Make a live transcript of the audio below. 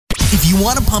If you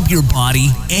want to pump your body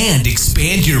and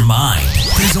expand your mind,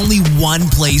 there's only one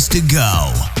place to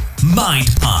go. Mind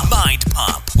Pump. Mind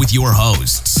Pump with your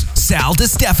hosts, Sal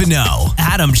DiStefano,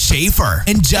 Adam Schafer,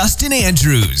 and Justin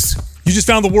Andrews. You just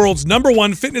found the world's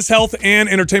 #1 fitness, health, and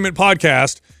entertainment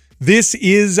podcast. This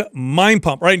is Mind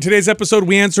Pump. Right, in today's episode,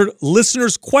 we answered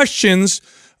listeners' questions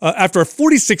after a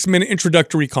 46-minute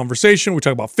introductory conversation. We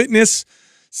talk about fitness,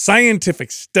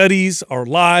 scientific studies, our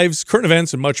lives, current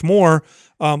events, and much more.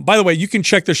 By the way, you can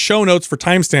check the show notes for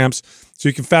timestamps so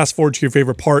you can fast forward to your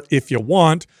favorite part if you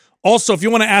want. Also, if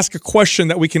you want to ask a question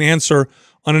that we can answer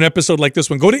on an episode like this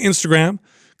one, go to Instagram,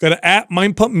 go to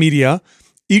 @MindPumpMedia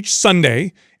each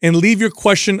Sunday, and leave your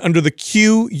question under the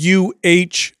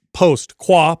QUH post,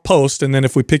 and then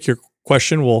if we pick your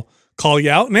question, we'll call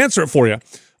you out and answer it for you.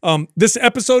 This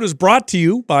episode is brought to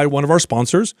you by one of our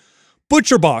sponsors,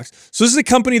 ButcherBox. So this is a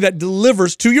company that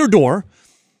delivers to your door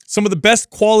some of the best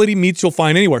quality meats you'll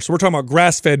find anywhere. So we're talking about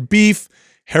grass-fed beef,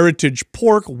 heritage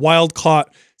pork,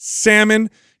 wild-caught salmon,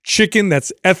 chicken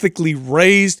that's ethically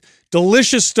raised,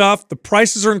 delicious stuff. The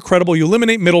prices are incredible. You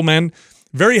eliminate middlemen,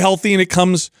 very healthy, and it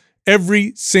comes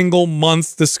every single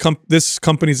month. This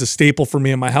company is a staple for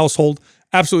me and my household.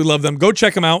 Absolutely love them. Go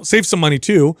check them out. Save some money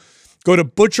too. Go to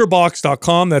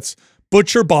butcherbox.com. That's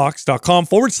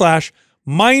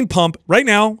butcherbox.com/Mind Pump. Right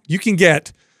now, you can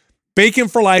get bacon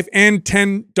for life and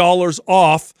 $10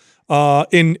 off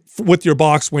with your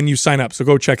box when you sign up. So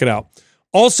go check it out.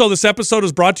 Also, this episode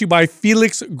is brought to you by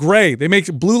Felix Gray. They make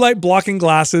blue light blocking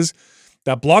glasses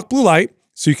that block blue light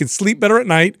so you can sleep better at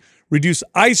night, reduce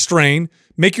eye strain,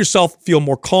 make yourself feel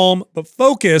more calm but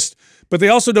focused, but they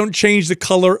also don't change the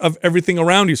color of everything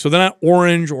around you. So they're not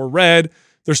orange or red.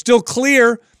 They're still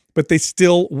clear, but they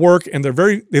still work, and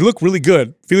they look really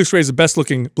good. Felix Gray is the best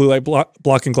looking blue light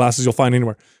blocking glasses you'll find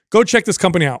anywhere. Go check this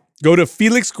company out. Go to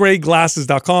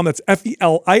felixgrayglasses.com. That's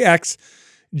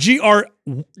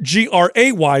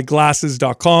FELIXGRAY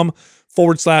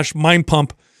glasses.com/Mind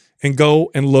Pump, and go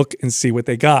and look and see what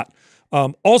they got.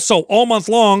 Also, all month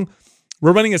long,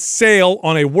 we're running a sale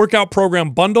on a workout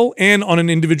program bundle and on an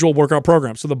individual workout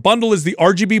program. So the bundle is the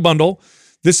RGB bundle.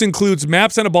 This includes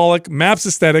MAPS Anabolic, MAPS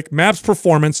Aesthetic, MAPS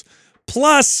Performance,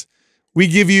 plus we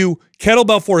give you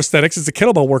Kettlebell for Aesthetics. It's a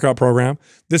kettlebell workout program,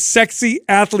 the Sexy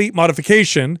Athlete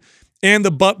Modification, and the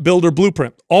Butt Builder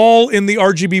Blueprint, all in the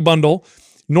RGB bundle,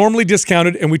 normally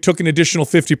discounted, and we took an additional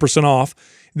 50% off.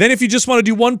 Then if you just want to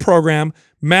do one program,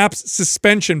 MAPS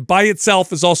Suspension by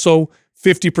itself is also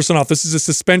 50% off. This is a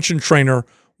suspension trainer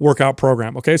workout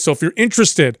program, okay? So if you're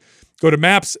interested, go to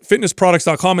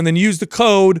mapsfitnessproducts.com and then use the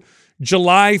code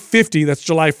July50, that's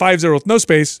July50 with no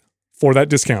space, for that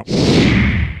discount.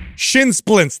 Shin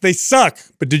splints, they suck,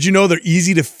 but did you know they're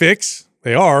easy to fix?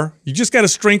 They are. You just got to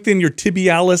strengthen your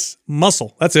tibialis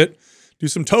muscle. That's it. Do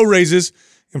some toe raises,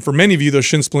 and for many of you, those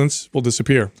shin splints will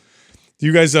disappear. Do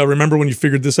you guys remember when you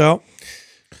figured this out?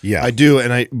 Yeah, I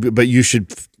do, but you should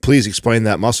please explain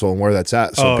that muscle and where that's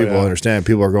at so people understand.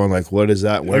 People are going like, "What is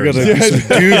that?" Where I got to do some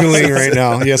Googling right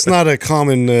now. Yeah, it's not a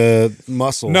common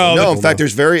muscle. No. In fact,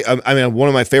 there's one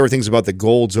of my favorite things about the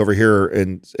Golds over here,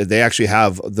 and they actually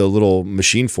have the little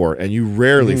machine for it, and you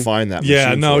rarely find that.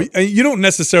 Yeah, you don't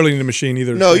necessarily need a machine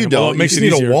either. No, you don't. It makes you it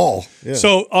need easier. a wall. Yeah.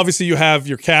 So obviously, you have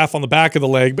your calf on the back of the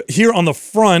leg, but here on the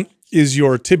front is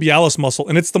your tibialis muscle,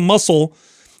 and it's the muscle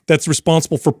that's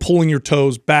responsible for pulling your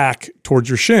toes back towards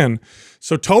your shin.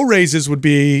 So toe raises would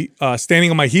be standing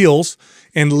on my heels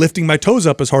and lifting my toes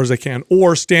up as hard as I can,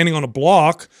 or standing on a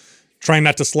block, trying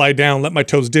not to slide down, let my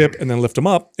toes dip, and then lift them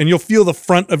up. And you'll feel the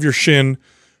front of your shin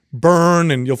burn,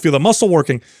 and you'll feel the muscle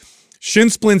working. Shin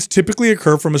splints typically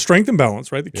occur from a strength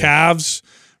imbalance, right? The calves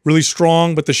really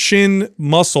strong, but the shin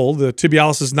muscle, the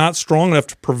tibialis, is not strong enough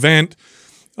to prevent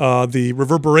the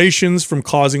reverberations from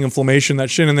causing inflammation in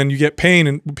that shin, and then you get pain.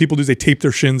 And what people do is they tape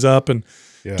their shins up and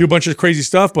do a bunch of crazy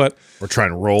stuff, but we're trying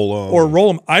to roll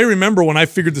them. I remember when I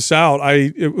figured this out,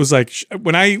 it was like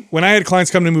when I had clients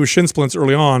come to me with shin splints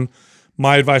early on,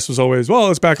 my advice was always, well,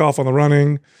 let's back off on the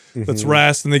running, let's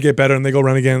rest, and they get better, and they go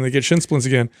run again, and they get shin splints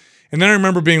again. And then I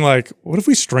remember being like, what if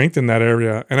we strengthen that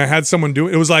area? And I had someone do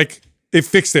it. It was like it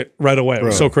fixed it right away. It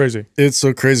was so crazy. It's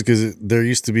so crazy because there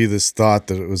used to be this thought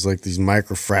that it was like these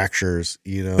microfractures,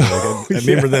 you know. Like I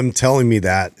remember them telling me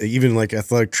that. Even like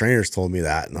athletic trainers told me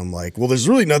that. And I'm like, well, there's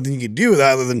really nothing you can do with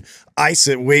that other than ice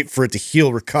it, wait for it to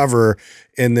heal, recover.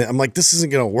 And then I'm like, this isn't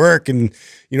going to work. And,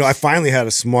 you know, I finally had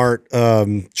a smart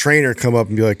trainer come up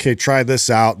and be like, hey, try this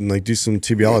out and like do some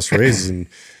tibialis raises. And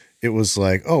it was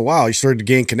like, oh wow, you started to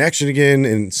gain connection again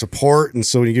and support. And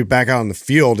so when you get back out on the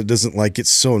field, it doesn't like get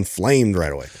so inflamed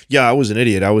right away. Yeah, I was an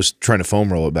idiot. I was trying to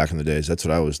foam roll it back in the days. That's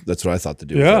what I thought to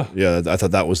do. Yeah. Yeah. I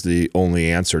thought that was the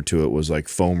only answer to it, was like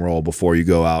foam roll before you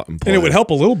go out and play. And it would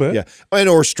help a little bit. Yeah. And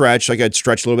or stretch. Like I'd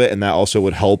stretch a little bit, and that also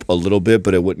would help a little bit,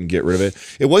 but it wouldn't get rid of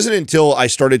it. It wasn't until I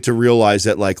started to realize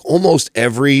that like almost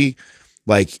every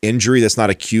like injury that's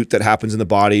not acute that happens in the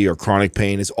body or chronic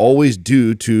pain is always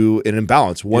due to an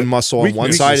imbalance. One muscle on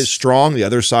one side is strong, the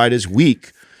other side is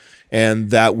weak.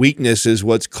 And that weakness is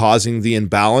what's causing the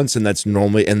imbalance. And that's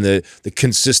normally, and the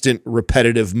consistent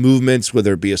repetitive movements,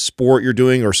 whether it be a sport you're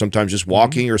doing or sometimes just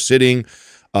walking or sitting,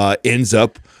 ends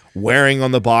up wearing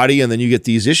on the body. And then you get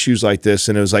these issues like this.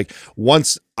 And it was like,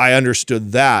 once I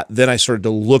understood that, then I started to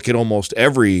look at almost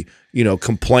every,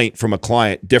 complaint from a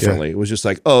client differently. Yeah. It was just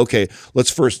like, oh, okay,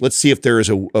 let's see if there is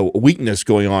a weakness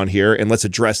going on here, and let's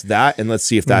address that, and let's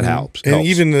see if that helps. And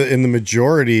even in the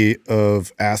majority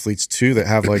of athletes too that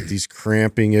have like these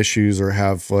cramping issues or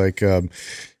have like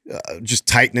just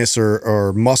tightness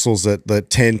or muscles that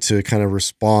tend to kind of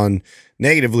respond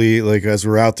negatively, like as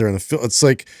we're out there in the field, it's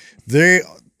like they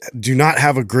do not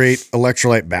have a great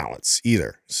electrolyte balance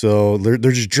either. So they're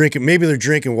just drinking, maybe they're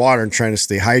drinking water and trying to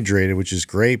stay hydrated, which is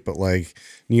great, but like,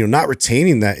 not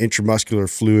retaining that intramuscular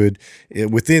fluid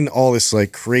within all this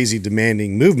like crazy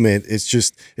demanding movement,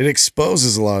 it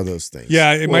exposes a lot of those things.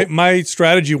 Yeah. My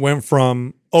strategy went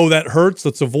from, oh, that hurts,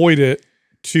 let's avoid it,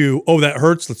 to, oh, that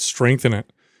hurts, let's strengthen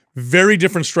it. Very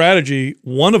different strategy.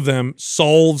 One of them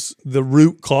solves the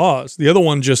root cause. The other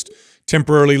one just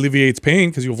temporarily alleviates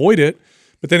pain because you avoid it.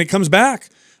 But then it comes back.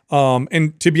 And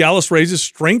tibialis raises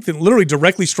strength and literally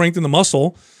directly strengthen the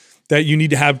muscle that you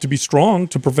need to have to be strong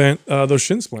to prevent those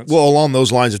shin splints. Well, along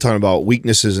those lines of talking about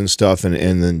weaknesses and stuff and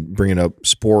then bringing up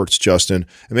sports, Justin,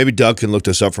 and maybe Doug can look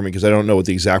this up for me because I don't know what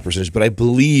the exact percentage, but I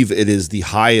believe it is the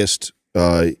highest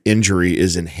injury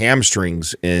is in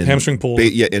hamstrings. Hamstring pull.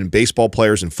 In baseball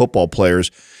players and football players.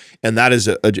 And that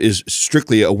is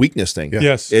strictly a weakness thing. Yeah.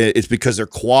 Yes. It's because their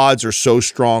quads are so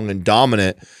strong and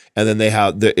dominant, and then they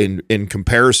have in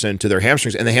comparison to their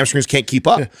hamstrings, and the hamstrings can't keep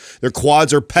up. Yeah. Their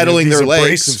quads are pedaling their legs.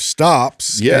 Abrasive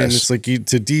stops. Yes. And it's like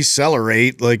to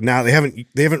decelerate. Like now they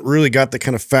haven't really got the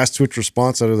kind of fast twitch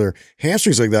response out of their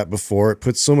hamstrings like that before. It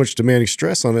puts so much demanding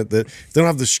stress on it that if they don't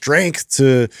have the strength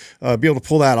to be able to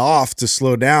pull that off to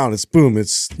slow down, it's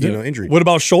injury. What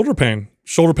about shoulder pain?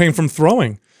 Shoulder pain from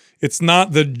throwing. It's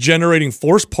not the generating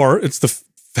force part. It's the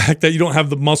fact that you don't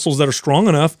have the muscles that are strong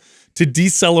enough to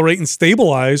decelerate and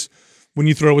stabilize when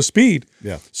you throw with speed.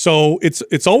 Yeah. So it's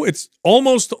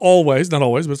almost always, not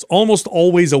always, but it's almost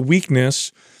always a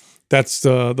weakness. That's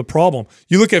the problem.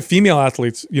 You look at female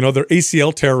athletes, their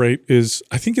ACL tear rate is,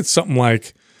 I think it's something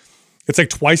like, it's like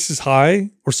twice as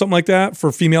high or something like that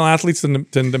for female athletes than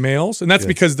the males. And that's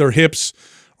because their hip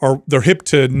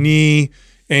to knee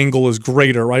angle is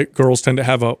greater, right? Girls tend to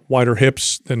have a wider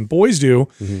hips than boys do.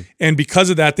 Mm-hmm. And because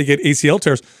of that, they get ACL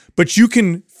tears. But you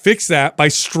can fix that by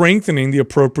strengthening the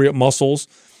appropriate muscles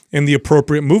and the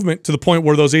appropriate movement to the point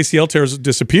where those ACL tears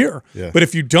disappear. Yeah. But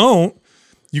if you don't,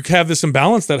 you have this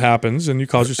imbalance that happens and you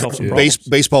cause yourself some problems.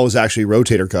 Baseball was actually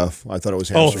rotator cuff. I thought it was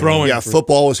hamstring. Oh, throwing. Yeah,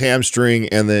 football was hamstring,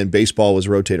 and then baseball was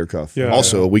rotator cuff. Yeah,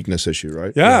 also a weakness issue,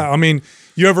 right? Yeah. I mean,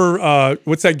 you ever,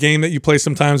 what's that game that you play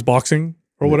sometimes, boxing?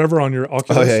 Or whatever on your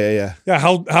Oculus. Oh, yeah. Yeah,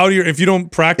 how do you, if you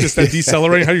don't practice that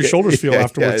decelerating, how do your shoulders feel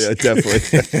afterwards? Yeah,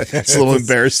 definitely. It's a little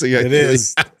embarrassing. It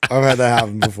is. I've had that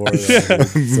happen before.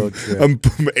 I'm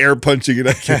air punching it.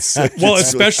 I can't say. Well,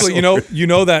 especially, you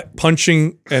know that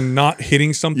punching and not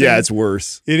hitting something. Yeah, it's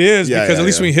worse. It is because at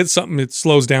least when you hit something, it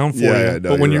slows down for you. No,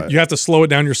 but when you have to slow it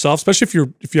down yourself, especially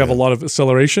if you have a lot of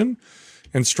acceleration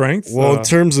and strength. Well, in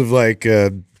terms of like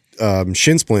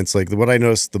shin splints, like what I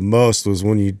noticed the most was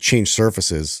when you change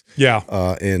surfaces. Yeah.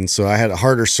 And so I had a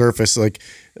harder surface. Like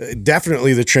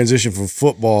definitely the transition from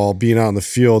football being out on the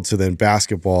field to then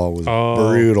basketball was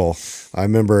brutal. I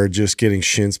remember just getting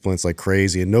shin splints like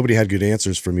crazy, and nobody had good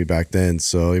answers for me back then.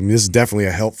 So I mean, this is definitely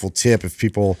a helpful tip if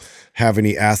people have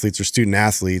any athletes or student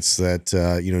athletes that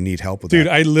need help with that.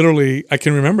 Dude, I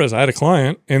can remember as I had a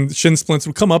client, and shin splints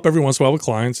would come up every once in a while with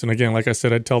clients. And again, like I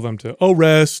said, I'd tell them to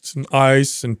rest and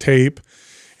ice and tape.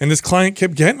 And this client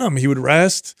kept getting them. He would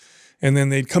rest, and then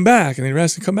they'd come back, and they'd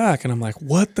rest and come back. And I'm like,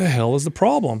 what the hell is the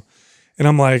problem? And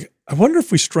I'm like, I wonder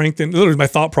if we strengthen. Literally, my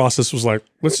thought process was like,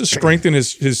 let's just strengthen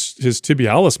his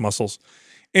tibialis muscles,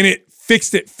 and it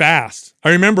fixed it fast. I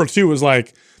remember too, it was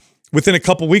like within a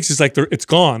couple weeks, it's like it's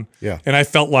gone. Yeah, and I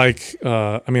felt like,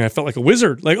 I felt like a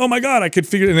wizard. Like, oh my god, I could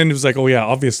figure. And then it was like, oh yeah,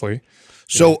 obviously.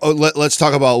 So let's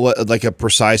talk about what like a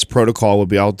precise protocol would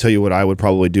be. I'll tell you what I would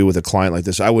probably do with a client like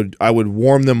this. I would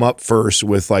warm them up first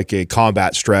with like a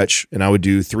combat stretch, and I would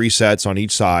do 3 sets on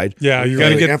each side. Yeah, you got to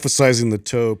Like get emphasizing the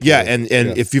toe. Yeah, and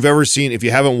if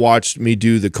you haven't watched me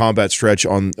do the combat stretch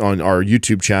on our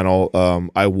YouTube channel,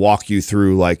 I walk you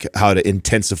through like how to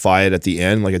intensify it at the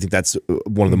end. Like I think that's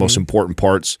one of the most important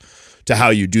parts to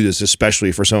how you do this,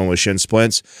 especially for someone with shin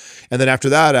splints. And then after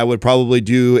that, I would probably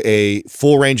do a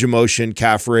full range of motion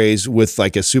calf raise with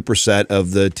like a superset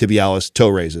of the tibialis toe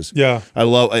raises. Yeah. I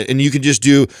love, and you can just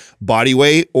do body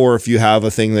weight, or if you have a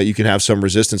thing that you can have some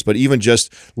resistance, but even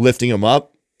just lifting them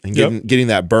up and getting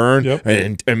that burn,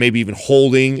 and maybe even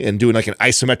holding and doing like an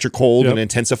isometric hold and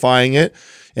intensifying it,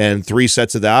 and 3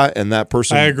 sets of that, and that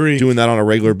person I agree. doing that on a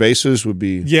regular basis would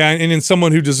be and in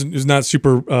someone who is not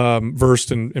super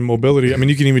versed in mobility, I mean,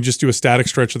 you can even just do a static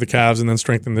stretch of the calves and then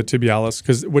strengthen the tibialis,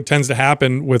 because what tends to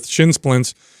happen with shin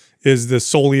splints is the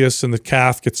soleus and the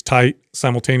calf gets tight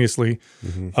simultaneously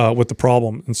with the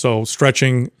problem, and so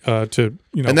stretching to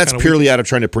and that's purely out of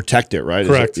trying to protect it, right?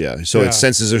 Correct. So it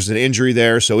senses there's an injury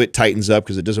there, so it tightens up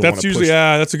because it doesn't want to push.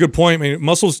 That's a good point. I mean,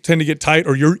 muscles tend to get tight,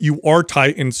 or you are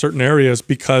tight in certain areas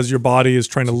because your body is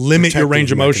trying to limit your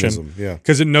range of motion.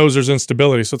 Because it knows there's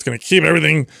instability, so it's going to keep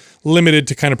everything limited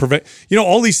to kind of prevent.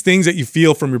 All these things that you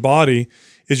feel from your body.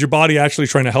 Is your body actually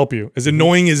trying to help you? As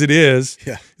annoying as it is,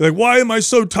 you're like, why am I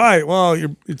so tight? Well,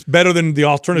 it's better than the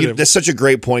alternative. That's such a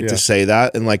great point to say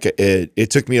that. And like it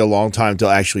took me a long time to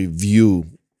actually view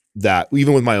that,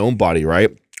 even with my own body, right?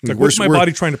 Like, where's my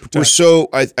body trying to protect?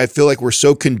 I feel like we're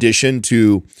so conditioned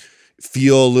to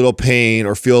feel a little pain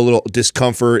or feel a little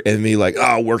discomfort and be like,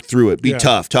 work through it, be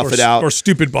tough it out. Or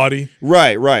stupid body.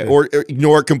 Right. Or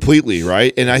ignore it completely,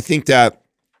 right? And I think that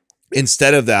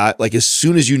instead of that, like as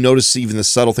soon as you notice even the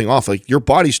subtle thing off, like your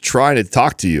body's trying to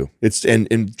talk to you. It's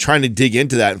and trying to dig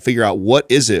into that and figure out what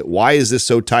is it? Why is this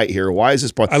so tight here? Why is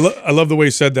this part? I love the way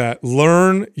you said that.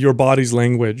 Learn your body's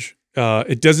language.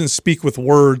 It doesn't speak with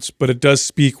words, but it does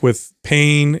speak with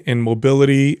pain and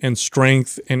mobility and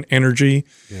strength and energy.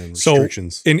 And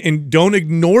restrictions. So and don't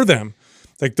ignore them.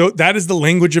 Like that is the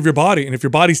language of your body. And if your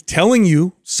body's telling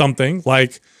you something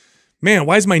like, man,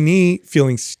 why is my knee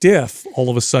feeling stiff all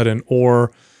of a sudden?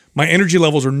 Or my energy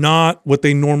levels are not what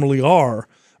they normally are.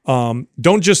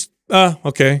 Don't just,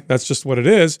 okay, that's just what it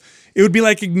is. It would be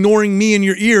like ignoring me in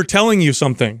your ear telling you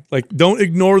something. Like, don't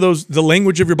ignore the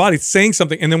language of your body saying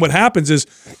something. And then what happens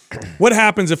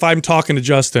if I'm talking to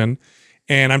Justin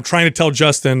and I'm trying to tell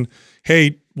Justin,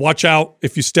 hey, watch out,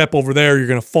 if you step over there, you're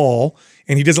going to fall.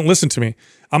 And he doesn't listen to me.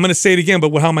 I'm going to say it again,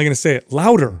 but how am I going to say it?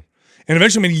 Louder. And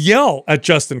eventually I'm going to yell at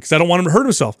Justin because I don't want him to hurt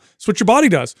himself. That's what your body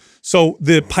does. So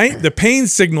the pain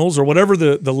signals, or whatever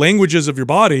the language is of your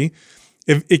body,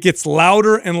 if it gets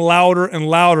louder and louder and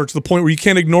louder to the point where you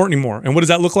can't ignore it anymore. And what does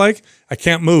that look like? I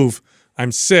can't move.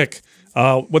 I'm sick.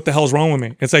 What the hell's wrong with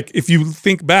me? It's like, if you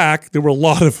think back, there were a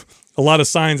lot of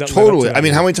signs that totally. I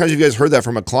mean, how many times have you guys heard that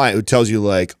from a client who tells you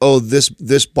like, oh, this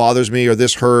bothers me, or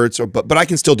this hurts, or but I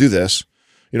can still do this.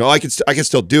 I can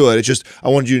still do it. It's just, I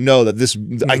wanted you to know that this,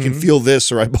 I can feel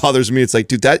this, or it bothers me. It's like,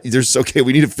 dude,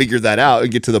 we need to figure that out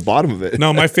and get to the bottom of it.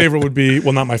 No, my favorite would be,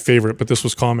 well, not my favorite, but this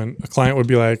was common. A client would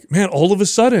be like, man, all of a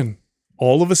sudden,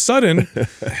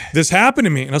 this happened to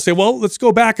me. And I'll say, well, let's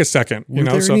go back a second. Were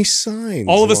there any signs?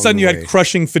 All of a sudden you had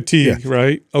crushing fatigue,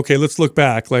 right? Okay, let's look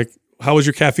back. Like, how was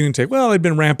your caffeine intake? Well, I'd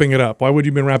been ramping it up. Why would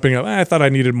you have been ramping it up? I thought I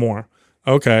needed more.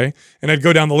 Okay. And I'd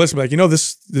go down the list and be like,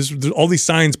 this all these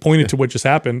signs pointed to what just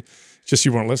happened. Just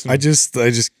you weren't listening. I just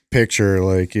picture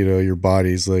like, your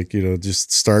body's like,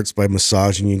 just starts by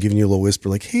massaging you and giving you a little whisper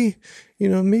like, hey,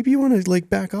 maybe you want to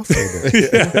like back off a little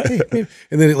bit. Hey, maybe.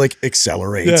 And then it like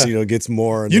accelerates, gets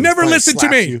more. And you never listen to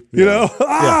me,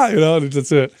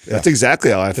 that's it. That's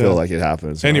exactly how I feel like it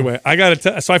happens. Anyway, I got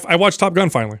to so I watched Top Gun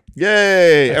finally.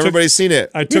 Yay. Everybody's seen it.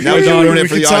 I took now my daughter. we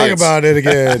can talk about it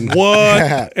again.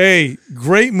 What a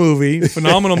great movie.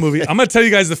 Phenomenal movie. I'm going to tell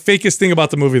you guys the fakest thing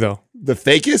about the movie though. The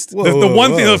fakest? The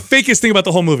fakest thing about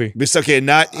the whole movie. It's okay,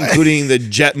 not including the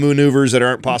jet maneuvers that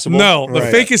aren't possible? No, the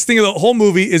fakest thing of the whole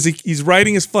movie is he's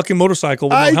riding his fucking motorcycle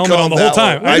with no helmet on the whole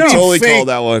time. I totally called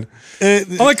that one.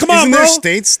 I'm like, come on, isn't bro. there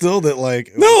states still that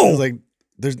like... No. Like,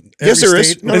 there's yes, there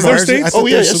is. Is there states? Oh,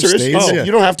 yeah, yes, there is. Oh.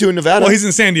 You don't have to in Nevada. Well, he's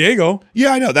in San Diego.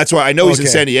 Yeah, I know. That's why I know he's in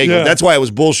San Diego. Yeah. That's why it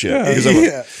was bullshit.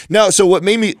 Yeah. No, so what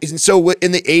made me... So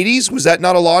in the 80s, was that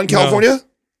not a law in California? No.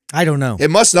 I don't know. It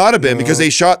must not have been because they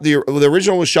shot the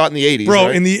original was shot in the 80s. Bro,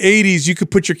 right? in the 80s, you could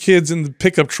put your kids in the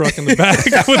pickup truck in the back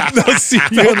with no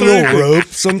seatbelt. You had a little rope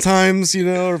sometimes,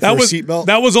 or for a seatbelt.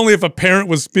 That was only if a parent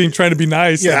was trying to be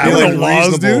nice. Yeah, there were like no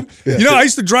laws, dude. Yeah. I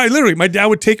used to drive, literally, my dad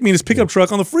would take me in his pickup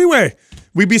truck on the freeway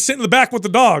we'd be sitting in the back with the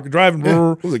dog driving, was a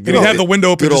and good he'd old have the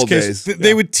window open good just old in case. days.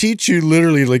 They would teach you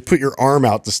literally like put your arm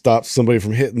out to stop somebody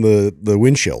from hitting the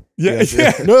windshield. Yeah,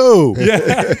 yeah. No.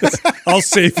 Yeah, I'll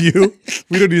save you.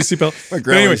 We don't need a seatbelt. My But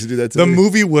grandma used to do that to the me.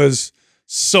 movie was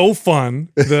so fun.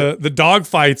 The dog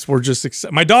fights were just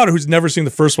my daughter, who's never seen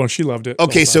the first one, she loved it. the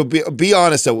Okay, whole so time. be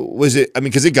honest though. Was it? I mean,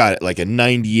 because it got like a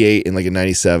 98 and like a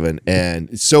 97,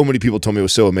 and so many people told me it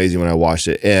was so amazing when I watched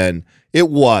it, and it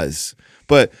was.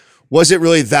 But was it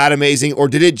really that amazing, or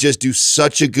did it just do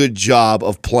such a good job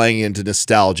of playing into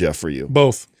nostalgia for you?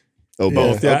 both. Oh,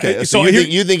 both. Yeah. Okay, So so here-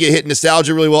 you think it hit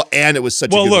nostalgia really well, and it was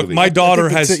such a Well, good look, movie. my daughter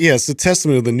I think has it's a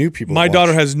testament of the new people. my to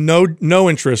daughter watch. has no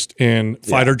interest in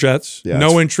fighter jets, Yeah, no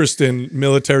it's- interest in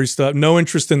military stuff, no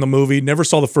interest in the movie. Never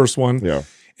saw the first one. Yeah.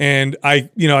 And I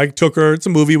took her. It's a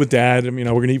movie with dad. And, we're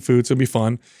gonna eat food, so it'll be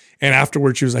fun. And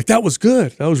afterwards, she was like, "That was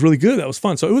good. That was really good. That was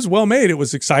fun." So it was well made. It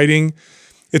was exciting.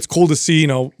 It's cool to see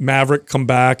Maverick come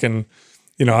back, and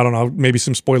I don't know, maybe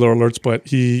some spoiler alerts, but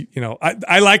he,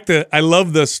 I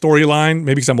love the storyline.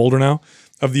 Maybe because I'm older now,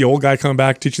 of the old guy coming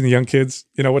back teaching the young kids,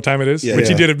 what time it is, Yeah, which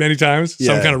he yeah. did it many times.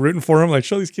 So I'm Yeah. kind of rooting for him, like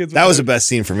show these kids. That was the best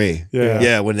scene for me.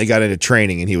 Yeah. when they got into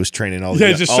training and he was training all the Yeah,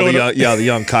 young, just all the showing young, up. the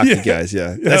young cocky guys.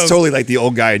 Yeah, that's was- totally like the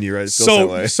old guy in you, right? It feels that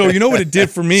way. So you know what it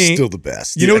did for me? Still the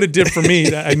best. You know what it did for me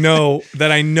that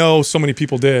I know so many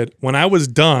people did when I was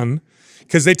done,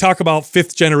 because they talk about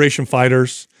 5th generation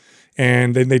fighters,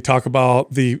 and then they talk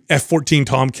about the F-14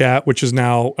 Tomcat, which is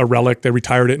now a relic. They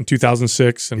retired it in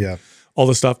 2006 and Yeah. all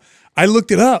this stuff. I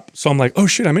looked it up, so I'm like, oh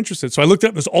shit, I'm interested. So I looked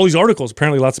up. There's all these articles.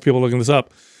 Apparently, lots of people are looking this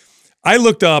up. I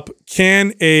looked up: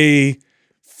 can a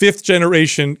 5th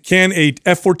generation, can a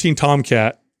F-14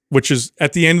 Tomcat, which is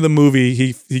at the end of the movie,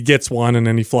 he gets one and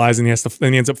then he flies and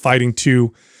he ends up fighting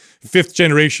 2 5th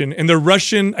generation, and they're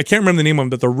Russian. I can't remember the name of them,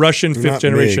 but the Russian 5th not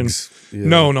generation. MiGs. Yeah.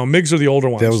 No, MiGs are the older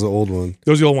ones. That was the old one.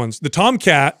 Those are the old ones. The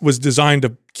Tomcat was designed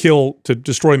to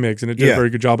destroy MiGs, and it did a Yeah, very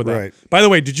good job of that. right. By the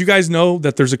way, did you guys know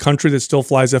that there's a country that still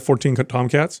flies F-14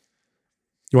 Tomcats?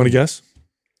 You want to guess?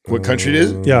 What country it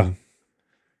is? Yeah.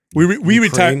 We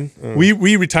retired. Ukraine?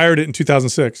 We retired it in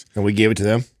 2006. And we gave it to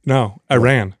them. No,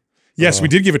 Iran. Yes, we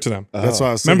did give it to them. That's why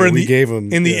I was Remember, thinking we gave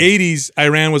them in the 80s,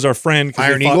 Iran was our friend. 'cause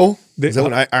Iron they fought- Eagle? they- Is that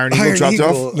when Iron Eagle Iron dropped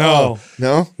Eagle. off? No,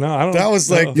 No? no, I don't. That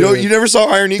was like no. You never saw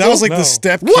Iron Eagle? That was like No. the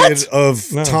step What? kid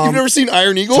of No. Tom. You've never seen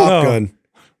Iron Eagle? Top No. Gun.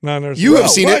 No, never You have Oh,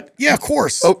 seen what? it? Yeah, of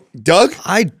course. Oh, Doug?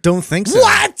 I don't think so.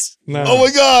 What? No. Oh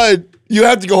my God. You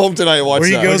have to go home tonight and watch Where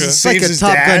he that. goes Okay. and It's like saves a his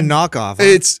Top dad. Gun knockoff.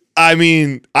 huh? I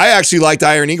mean, I actually liked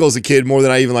Iron Eagle as a kid more than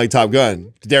I even liked Top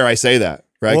Gun. Dare I say that?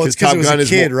 Right? Well, it's because Top it was Gun a is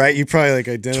kid, more- right? You probably like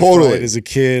identified Totally. as a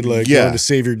kid, like Yeah. going to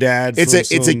save your dad. It's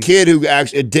from a kid who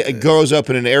actually grows up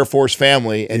in an Air Force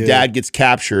family, and Yeah. dad gets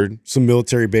captured. some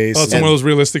military base. Oh, it's one of those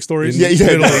realistic stories. Yeah.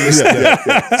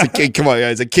 It's a kid. Come on, yeah.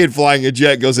 It's a kid flying a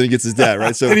jet, goes in and gets his dad.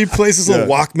 Right. So and he plays this little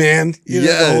Walkman.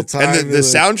 The whole time. and the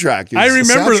soundtrack. Is, I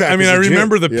remember. soundtrack I mean, is I legit.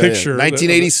 remember the yeah, picture.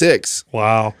 1986.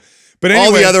 Wow. But anyway,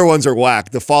 All the other ones are whack.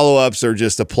 The follow-ups are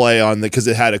just a play on because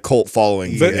it had a cult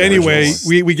following. But the anyway,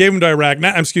 original one. we gave him to Iraq.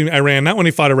 Iran. Not when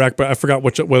he fought Iraq, but I forgot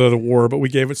what other war. But we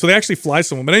gave it. So they actually fly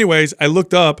someone. But anyways, I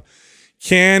looked up: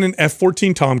 can an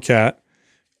F-14 Tomcat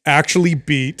actually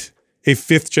beat a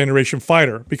 5th generation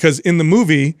fighter? Because in the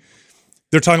movie,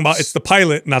 they're talking about it's the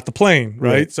pilot, not the plane,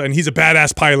 right? So, and he's a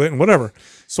badass pilot and whatever.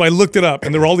 So I looked it up,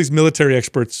 and there were all these military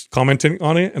experts commenting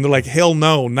on it, and they're like, "Hell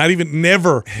no, not even,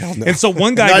 never." Hell no. And so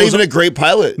one guy not goes, even a great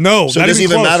pilot. no, so not it doesn't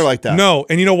even close. matter like that. No,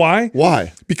 and you know why?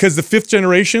 Why? Because the 5th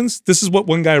generations, this is what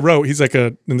one guy wrote. He's like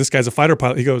and this guy's a fighter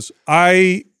pilot. He goes,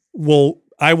 I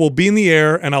will be in the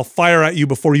air and I'll fire at you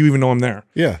before you even know I'm there.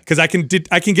 Yeah. Because I can get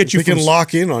you They from can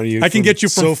lock in on you. I can get you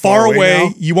from so far away.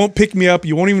 now. You won't pick me up.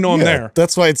 You won't even know I'm Yeah, there.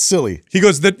 That's why it's silly. He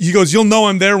goes, you'll know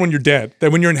I'm there when you're dead.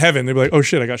 That when you're in heaven, they'll be like, oh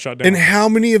shit, I got shot down. And how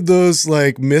many of those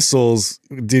like missiles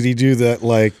did he do that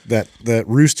like that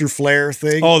rooster flare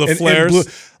thing? Oh, the And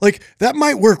flares? like that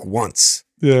might work once.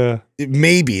 yeah.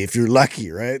 Maybe if you're lucky,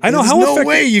 right? I know, There's how no effective-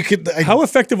 way you could. How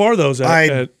effective are those?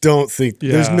 I don't think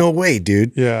there's Yeah. no way,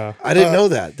 dude. yeah. I didn't know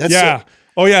that. That's Yeah. so,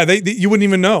 Oh yeah. They you wouldn't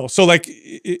even know. So like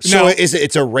so now,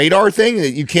 it's a radar thing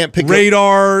that you can't pick up.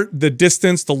 radar, the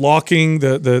distance, the locking,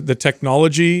 the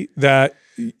technology that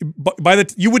by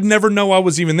the you would never know I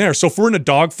was even there. So if we're in a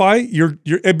dogfight,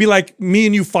 it'd be like me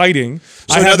and you fighting.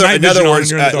 So I have night in other vision on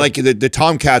words, and you're in the dog- like the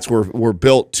Tomcats were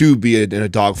built to be in a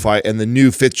dogfight, and the new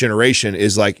 5th generation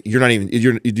is like you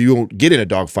don't get in a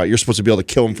dogfight. You're supposed to be able to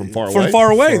kill them from far away. from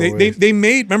far away. Far away. They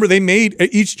made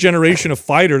each generation of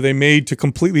fighter they made to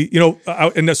completely,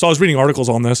 and so I was reading articles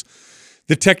on this.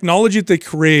 The technology that they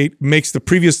create makes the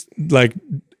previous like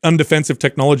undefensive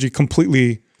technology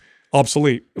completely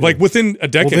obsolete. Like within a Well,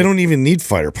 decade. they don't even need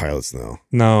fighter pilots now.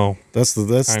 No.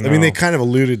 I know. mean, they kind of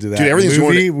alluded to that Dude, everything's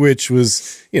movie, going which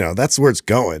was, that's where it's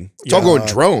going. It's all going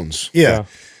drones. Yeah.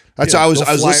 That's Yeah, how I was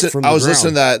they'll fly it from the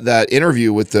listening to that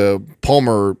interview with the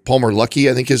Palmer Luckey,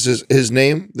 I think is his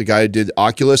name, the guy who did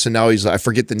Oculus, and now I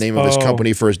forget the name of his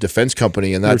company for his defense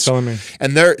company, and that's telling me.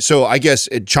 And so I guess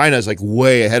China is like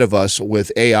way ahead of us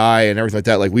with AI and everything like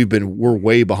that. Like we're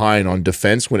way behind on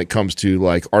defense when it comes to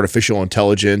like artificial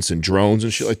intelligence and drones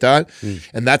and shit like that.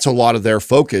 And that's a lot of their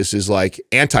focus is like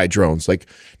anti-drones. Like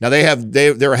now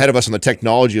they're ahead of us on the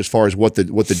technology as far as what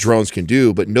the drones can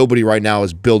do, but nobody right now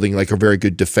is building like a very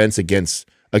good defense against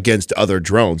other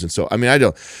drones. And so, I mean,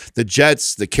 the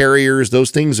jets, the carriers, those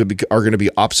things are going to be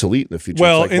obsolete in the future.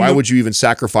 Well, it's like, why would you even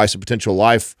sacrifice a potential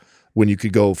life when you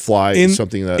could go fly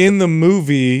something that in the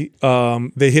movie,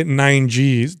 they hit 9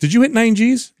 Gs. Did you hit 9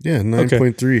 Gs? Yeah,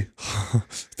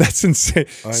 9.3. That's insane.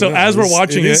 So know, as we're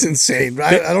watching it is insane.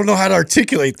 I don't know how to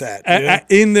articulate that.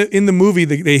 in the movie,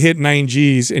 they hit 9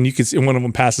 Gs, and you can see one of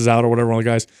them passes out or whatever. One of the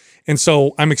guys. And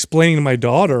so I'm explaining to my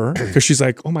daughter because she's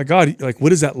like, "Oh my god, like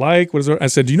what is that like? What is that?" I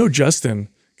said, "Do you know Justin?"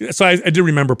 So I did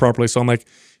remember properly. So I'm like,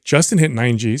 "Justin hit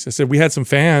 9 Gs." I said, "We had some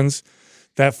fans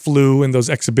that flew in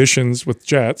those exhibitions with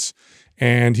jets,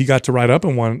 and he got to ride up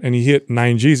in one, and he hit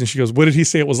 9 Gs." And she goes, "What did he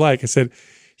say it was like?" I said,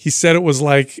 "He said it was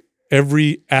like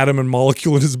every atom and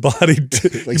molecule in his body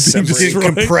Like separated.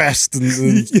 Compressed and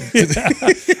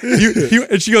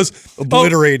and she goes,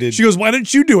 obliterated. She goes, "Why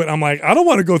didn't you do it?" I'm like, "I don't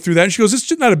want to go through that." And she goes, "It's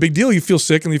just not a big deal. You feel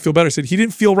sick and you feel better." I said, "He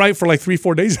didn't feel right for like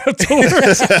 3-4 days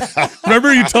afterwards."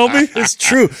 Remember you told me? It's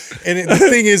true. And the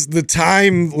thing is, the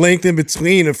time length in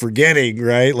between of forgetting,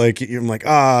 right? Like, I'm like,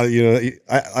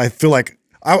 I feel like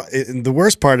the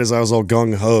worst part is I was all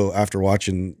gung ho after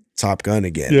watching Top Gun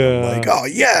again. Yeah. I'm like, oh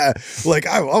yeah, like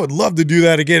I would love to do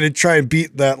that again and try and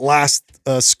beat that last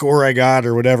score I got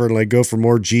or whatever, and like go for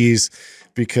more G's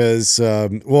because so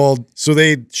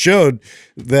they showed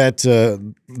that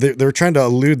they were trying to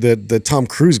allude that Tom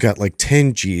Cruise got like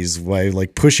 10 G's by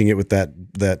like pushing it with that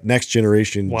next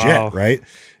generation jet, right?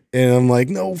 And I'm like,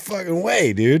 no fucking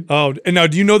way, dude. Oh, and now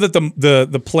do you know that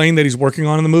the plane that he's working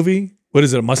on in the movie, what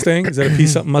is it, a Mustang? Is that a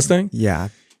P-something Mustang? Yeah.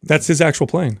 That's his actual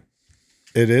plane.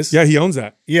 It is? Yeah, he owns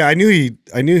that. Yeah, I knew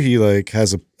he like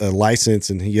has a license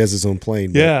and he has his own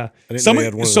plane. Yeah. I didn't know he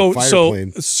had one of the fighter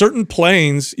planes. Certain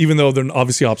planes, even though they're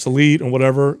obviously obsolete and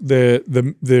whatever,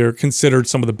 they're considered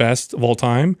some of the best of all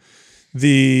time.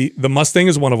 The Mustang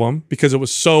is one of them because it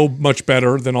was so much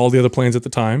better than all the other planes at the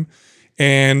time.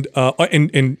 And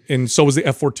so was the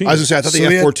F-14. I was gonna say, I thought the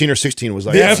F-14 or 16 was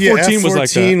like the that. F-14 was like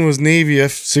that. F-14 was Navy,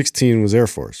 F-16 was Air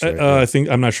Force. Right?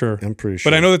 I'm not sure. I'm pretty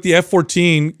sure. But I know that the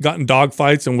F-14 got in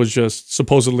dogfights and was just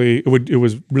supposedly it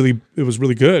was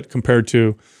really good compared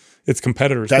to its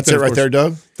competitors. That's it right there,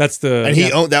 Doug. That's the And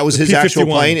he owned that was the his actual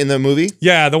P-51. plane in the movie.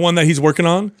 Yeah, the one that he's working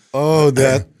on. Oh,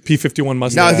 that P-51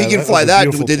 Mustang. Now, if he can that fly was a that,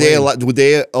 beautiful would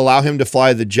they allow him to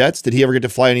fly the jets? Did he ever get to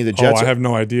fly any of the jets? I have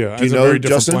no idea. Do you It's know, a very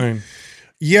different Justin? plane.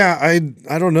 Yeah,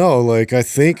 I don't know. Like I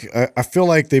think I feel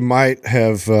like they might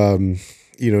have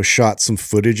shot some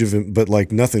footage of him, but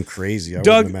like nothing crazy. I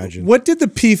Doug, wouldn't imagine. what did the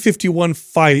P-51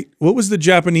 fight? What was the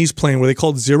Japanese plane? Were they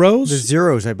called Zeros? The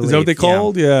Zeros, I believe. Is that what they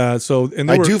called? Yeah. So and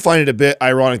they I were, do find it a bit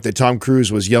ironic that Tom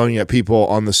Cruise was yelling at people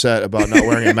on the set about not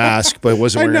wearing a mask, but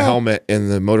wasn't wearing a helmet in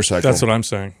the motorcycle. That's what I'm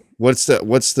saying. What's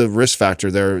the risk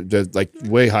factor there? They're like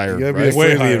way higher, You gotta be right?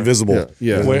 Way afraid of the higher. invisible.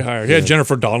 Yeah. Way higher. He had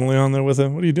Jennifer Donnelly on there with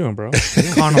him. What are you doing, bro?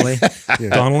 Connolly.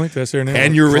 Donnelly? Did I say her name?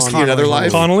 And you're risking another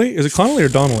life. Connolly? Is it Connolly or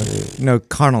Donnelly? No,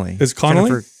 Connolly. Is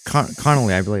Connolly? Jennifer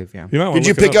Connolly, I believe, yeah. You might wanna Did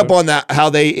you look it pick up on that? How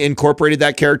they incorporated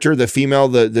that character, the female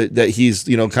that he's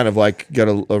kind of like got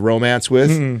a romance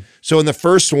with. So in the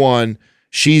first one,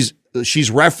 she's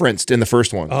referenced in the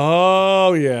first one.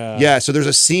 Oh yeah. Yeah, so there's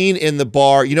a scene in the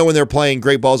bar. You know when they're playing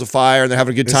Great Balls of Fire and they're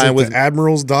having a good Is time it with the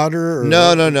Admiral's daughter? Or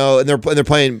No, and they're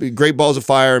playing Great Balls of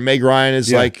Fire. And Meg Ryan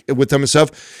is like with them and stuff.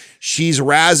 She's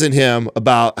razzing him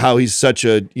about how he's such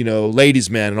a ladies'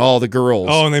 man and all the girls.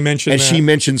 Oh, and they mentioned and that. she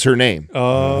mentions her name.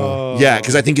 Oh. Yeah,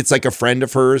 because I think it's like a friend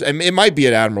of hers, and it might be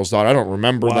an Admiral's daughter. I don't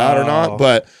remember that or Wow. not,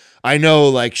 but I know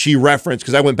like she referenced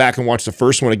because I went back and watched the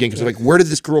first one again because I'm like, where did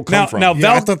this girl come from? Now, Yeah,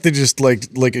 I Val, thought they just like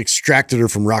extracted her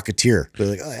from Rocketeer. They're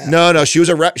like, oh yeah. No, she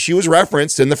was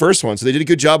referenced in the first one, so they did a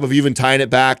good job of even tying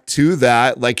it back to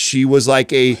that. Like she was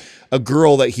like a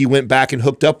girl that he went back and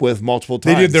hooked up with multiple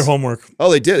times. they did their homework.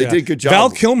 Oh, they did. They Yeah. did a good job.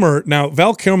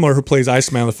 Val Kilmer, who plays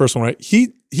Iceman in the first one, right?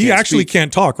 he can't actually speak.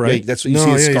 can't talk, right? Yeah, that's what you No,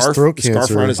 see his yeah, he's scarf, throat the scarf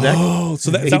cancer. around his neck. Oh,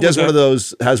 so that he that does was one a- of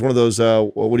those. Has one of those.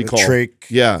 What do you call it? Trach.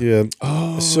 Yeah. Yeah.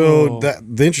 Oh. So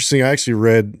the interesting, I actually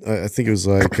read, I think it was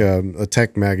like a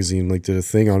tech magazine, like did a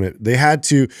thing on it. They had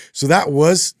to, so that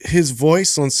was his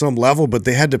voice on some level, but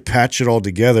they had to patch it all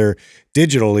together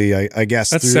digitally, I guess,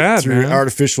 That's through, sad, through man.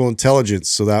 artificial intelligence.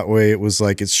 So that way it was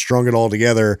like it strung it all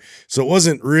together. So it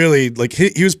wasn't really like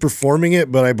he was performing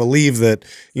it, but I believe that,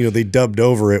 they dubbed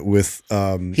over it with,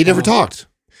 He never talked.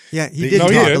 Yeah, he No, did he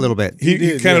talk did. a little bit. He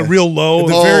did, kind of yeah. real low. at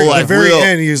the Oh, very, like the very real-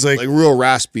 end, he was like, real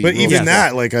raspy. but real even raspy.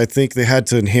 that, like, I think they had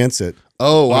to enhance it.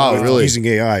 Oh wow, with really? Using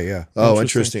AI, yeah. Oh,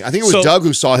 interesting. I think it was So- Doug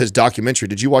who saw his documentary.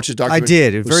 Did you watch his I documentary?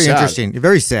 did. It It was was very sad. interesting.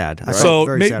 Very sad. I So, felt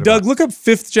very sad Doug, about it. look up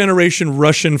 5th generation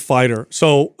Russian fighter.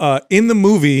 So, in the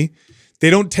movie, they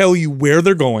don't tell you where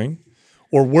they're going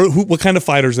or what kind of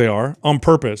fighters they are on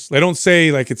purpose. They don't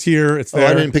say like it's here, it's Oh, there.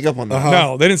 I didn't pick up on that.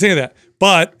 No, they didn't say that.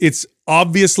 But it's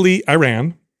obviously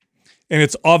Iran, and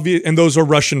it's obvious, and those are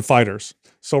Russian fighters.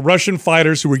 So Russian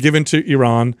fighters who were given to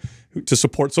Iran to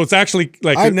support. So it's actually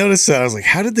like I noticed that. I was like,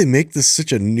 how did they make this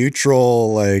such a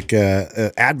neutral like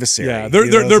adversary? yeah, they're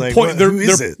You know, they're it's like, point, what- they're who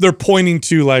is they're, it? they're pointing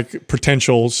to like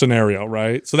potential scenario,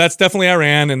 right? So that's definitely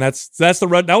Iran, and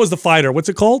that was the fighter. What's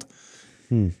it called?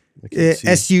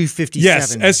 SU-57.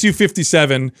 Yes,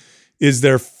 Su-57 is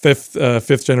their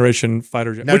fifth generation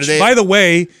fighter jet, Now, which do they- by the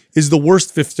way is the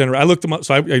worst 5th generation. I looked them up,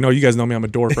 so I know you guys know me. I'm a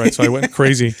dork, right? So I went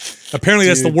crazy. Apparently,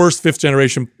 that's the worst 5th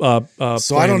generation. So I plane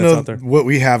don't that's know out there. what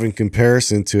we have in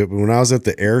comparison to it, but when I was at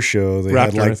the air show, they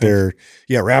had Raptor, I like think.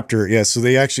 Raptor. Yeah, so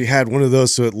they actually had one of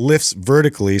those, so it lifts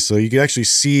vertically, so you can actually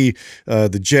see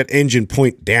the jet engine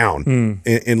point down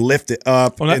and lift it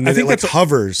up, Well, and I then think it like that's a-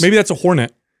 hovers. Maybe that's a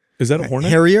Hornet. Is that a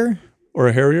Hornet Harrier? or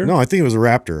a Harrier? No, I think it was a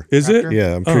Raptor. Is it?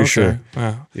 Yeah, I'm Oh, pretty okay. sure.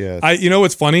 Wow. Yeah. You know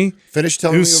what's funny? Finish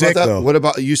telling It me was about sick, that. though. What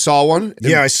about you saw one?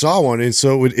 Yeah, I saw one, and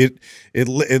so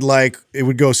it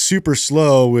would go super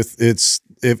slow with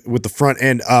with the front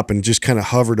end up and just kind of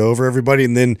hovered over everybody,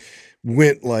 and then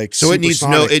went like So it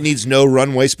supersonic. needs no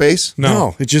runway space.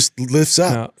 No, it just lifts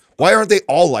up. No. Why aren't they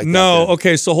all like that? No. then?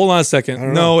 Okay. So hold on a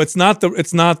second. No, it's not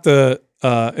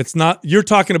you're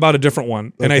talking about a different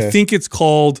one. And I Okay. think it's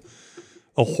called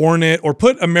a Hornet, or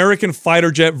put American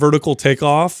fighter jet vertical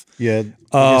takeoff. Yeah,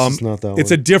 I guess it's not that It's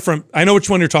one. a different, I know which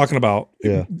one you're talking about.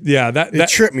 Yeah. Yeah. That It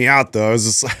tripped me out though. I was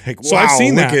just like, wow, So I've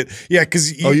seen look that. at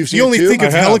because Oh, you've seen you it only too? think I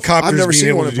of have. helicopters I've never being seen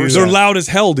able one to in do person. they're that. loud as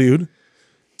hell, dude.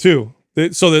 Too.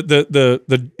 So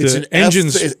the It's an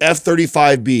engines.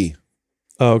 F-35B.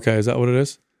 Oh, okay. Is that what it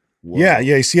is? Yeah.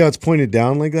 You see how it's pointed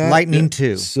down like that? Lightning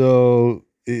 2. So,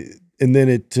 and then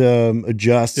it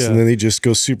adjusts, Yeah. and then they just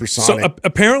go So supersonic.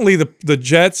 apparently the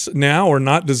jets now are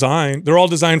not designed. They're all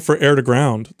designed for air to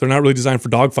ground. They're not really designed for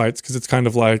dogfights because it's kind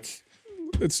of like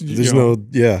it's There's no,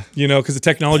 because the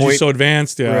technology is Point- so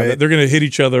advanced. Yeah, right. they're going to hit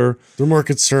each other. they're more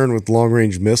concerned with long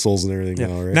range missiles and everything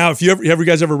now, right? Now, if have you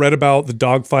guys ever read about the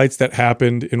dogfights that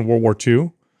happened in World War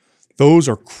II? Those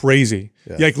are crazy.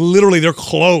 Like literally, they're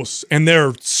close and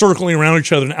they're circling around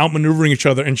each other and outmaneuvering each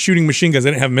other and shooting machine guns.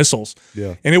 They didn't have missiles.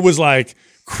 Yeah. And it was like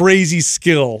crazy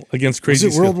skill against Was crazy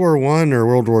it skill. World War I or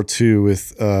World War II with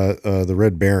the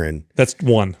Red Baron? That's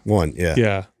one. One, yeah.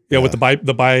 Yeah. With the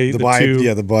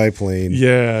two. The biplane.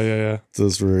 Yeah.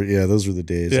 Those were the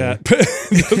days. Yeah.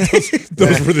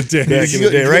 those were the days. Back Did in you,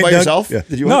 the day, did you right, go by Doug? yourself? Yeah.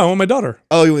 Did you? No, I went with my daughter.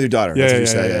 Oh, you went with your daughter. Yeah, That's what you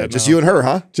yeah, say. yeah, Just no. you and her,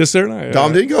 huh? Just there and I.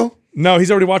 Dom didn't go. No,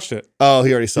 he's already watched it. Oh,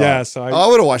 he already saw Yeah, it. so I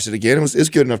would have watched it again. It's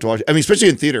good enough to watch. I mean, especially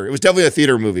in theater. It was definitely a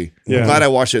theater movie. Yeah. I'm glad I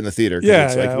watched it in the theater. 'cause Yeah,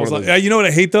 it's yeah. like I one was of like, those- yeah, you know what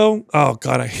I hate though? Oh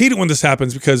God, I hate it when this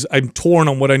happens because I'm torn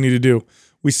on what I need to do.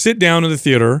 We sit down in the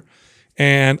theater,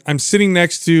 and I'm sitting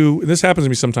next to. And this happens to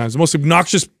me sometimes. The most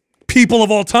obnoxious people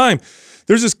of all time.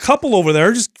 There's this couple over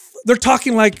there. They're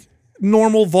talking like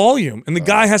normal volume, and the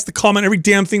guy has to comment every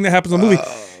damn thing that happens in the movie.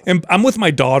 And I'm with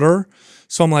my daughter,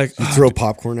 so I'm like, Throw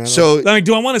popcorn at them. So like,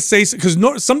 do I want to say because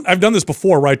I've done this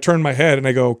before where I turn my head and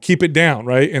I go, keep it down,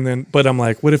 right? And then, but I'm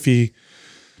like, what if he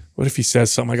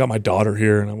says something? I got my daughter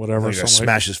here and whatever. you So gotta I'm like,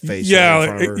 smash his face. yeah, right in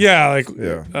front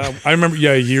of her. I remember.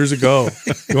 Yeah, years ago.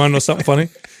 You want to know something funny?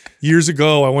 Years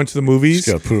ago, I went to the movies.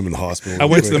 Got to put them in the hospital. I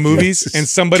went to the movies and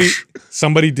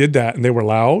somebody did that and they were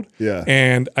loud. Yeah.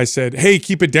 And I said, hey,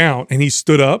 keep it down. And he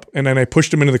stood up and then I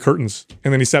pushed him into the curtains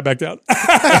and then he sat back down.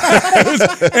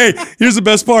 Hey, here's the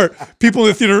best part. People in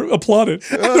the theater applauded.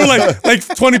 There were like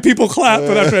 20 people clapped.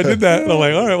 But after I did that, I'm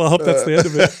like, all right, well, I hope that's the end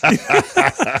of it.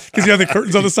 Because you have the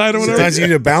curtains on the side or whatever. Sometimes you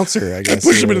need a bouncer, I guess.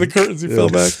 Push him into the curtains. He fell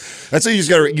back. That's what you just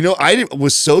got to. I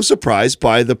was so surprised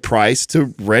by the price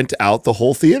to rent out the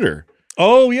whole theater.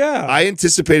 Oh yeah. I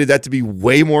anticipated that to be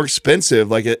way more expensive.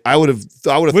 Like I would have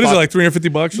What is it, like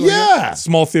 $350? Or something like Yeah. that?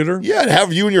 Small theater. Yeah, to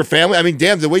have you and your family. I mean,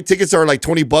 damn, the way tickets are like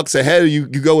 $20 a head. You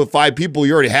go with 5 people,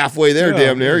 you're already halfway there, Yeah.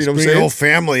 damn near. You know what I'm Bring your saying? whole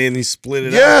family and you split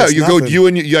it out. Yeah, It's you go nothing. you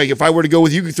and you, like if I were to go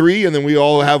with you 3 and then we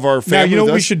all have our Now family. you know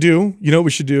with what we us, should do. You know what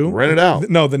we should do. Rent it out.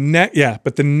 No,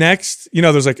 but the next.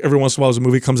 There's like every once in a while there's a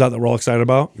movie comes out that we're all excited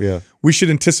about. Yeah. We should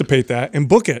anticipate that and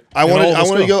book it. I And want all of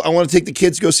us to go. I want to take the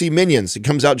kids to go see Minions. It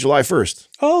comes out July 1st.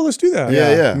 Oh, let's do that.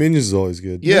 Yeah. Minions is always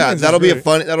good. Yeah, Minions is that'll be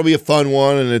great. that'll be a fun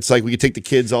one, and it's like we could take the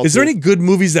kids all. Is there to- any good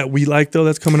movies that we like though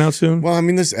that's coming out soon? Well, I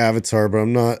mean, this Avatar, but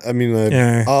I'm not. I mean,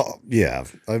 Yeah. yeah.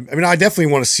 I mean, I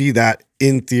definitely want to see that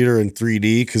in theater in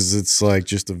 3D because it's like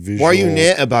just a visual. Why are you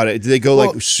net about it? Do they go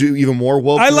like even more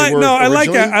woke? I than they like were no, I like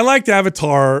originally? I liked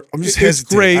Avatar. I'm just It's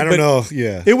hesitant. great. I don't but know.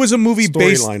 Yeah. It was a movie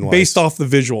Storyline-wise. based off the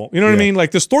visual. You know what I Yeah. mean? Like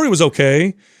the story was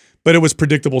okay, but it was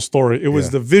predictable story. It was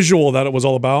Yeah. the visual that it was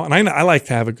all about, and I like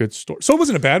to have a good story. So it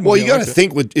wasn't a bad movie. Well, you I got to liked it.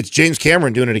 think with it's James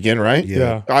Cameron doing it again, right?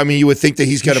 Yeah. I mean, you would think that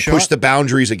he's got to push shot- the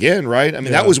boundaries again, right? I mean,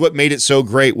 Yeah. that was what made it so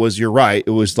great. Was you're right? It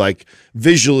was like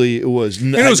visually, it was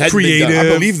it was creative. I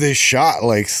believe they shot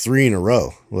like 3 in a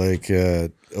row, like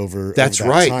over. That's over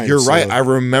that right. time. You're So- right. I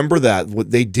remember that.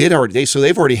 What they did already.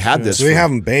 They've already had this. So they for-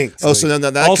 haven't banked. Oh, so then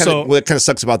that Also- kind of what kind of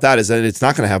sucks about that is that it's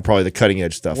not going to have probably the cutting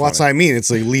edge stuff. Well, that's what I mean. It's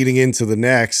like leading into the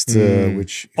next,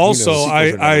 which who Also, knows? I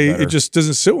sequels are never better. it just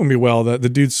doesn't sit with me well that the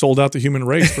dude sold out the human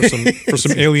race for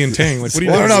some alien tang. Like, what do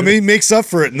you Well, I don't know. doing? Maybe he makes up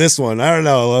for it in this one. I don't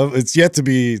know. It's yet to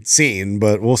be seen,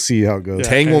 but we'll see how it goes.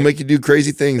 Tang will make you do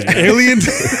crazy things. man. Alien.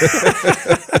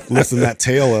 Lifting that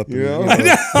tail up.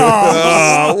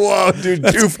 Oh, whoa, dude,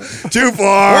 too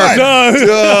far. What? No. Too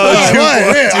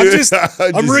Hey, far, I'm dude. just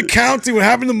I'm recounting what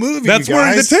happened in the movie. That's you where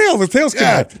the guys. tail's coming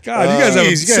Yeah. out. God, you guys have a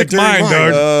Jeez, you got a sick dirty mind,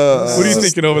 mind. dog. What are you This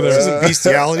thinking over there? isn't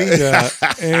bestiality. Yeah.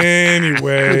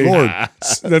 Anyway, Good Lord.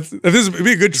 this would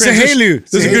be a good Say transition. hey, Lou.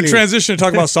 This is Say a hey, good Lou. transition to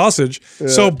talk about sausage.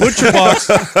 So Butcher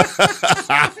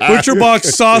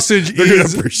Box sausage gonna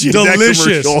is appreciate that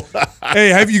delicious. commercial. Hey,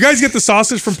 have you guys get the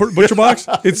sausage from Butcher Box?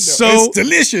 It's so It's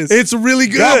delicious. It's really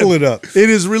good. Gobble it up. It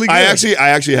is really good. I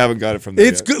actually haven't got it from there.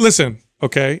 It's yet. good. Listen,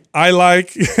 okay. I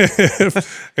like.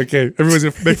 Okay, everyone's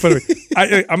gonna make fun of me.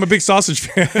 I'm a big sausage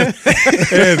fan.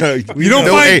 And you don't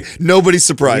find nobody's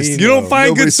surprised. you don't find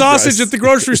good Nobody's sausage surprised. at the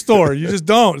grocery store. You just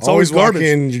don't. It's always walk garbage.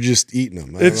 in, you're just eating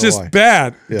them. I don't It's know just why.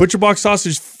 bad. Butcher Box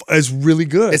sausage is really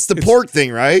good. It's the pork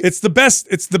thing, right? It's the best.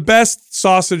 It's the best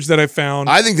sausage that I found.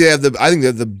 I think they have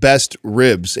the best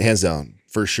ribs, hands down,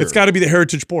 for sure. It's got to be the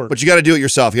heritage pork. But you got to do it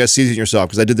yourself. You got to season it yourself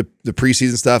because I did the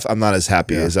preseason stuff. I'm not as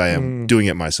happy as I am doing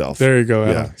it myself. there you go,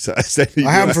 Adam. Yeah. So,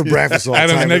 I have them for breakfast all the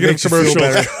Adam's time. It negative makes you feel commercial.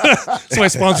 better. That's why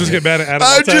sponsors get mad at Adam.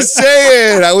 all I'm the time. just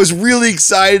saying. I was really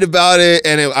excited about it,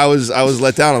 and I was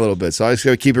let down a little bit. So I just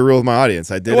got to keep it real with my audience.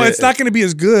 I did. Well, it. it's not going to be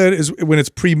as good as when it's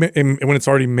when it's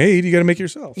already made. You got to make it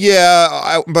yourself.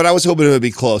 Yeah, but I was hoping it would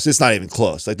be close. It's not even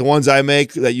close. Like the ones I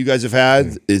make that you guys have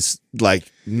had is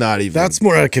like not even. That's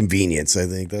more out of convenience, I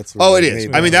think. That's Oh, what it is.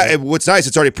 I mean, what's nice,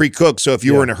 it's already pre-cooked. So if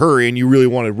you were in a hurry and you really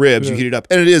wanted ribs, you heat it up,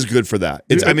 and it is good for that.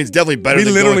 It's, I mean, it's definitely better We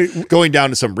than literally- going down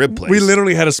to some rib place. We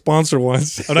literally had a sponsor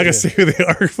once. I'm not gonna say who they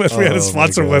are, but we had Oh, my a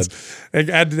sponsor God. once.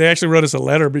 They actually wrote us a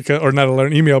letter or not a letter,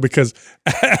 an email because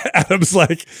Adam's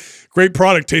like, "Great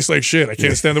product, tastes like shit. I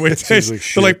can't stand the way it tastes." like They're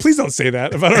shit. like, "Please don't say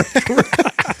that about our."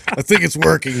 I think it's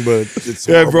working, but it's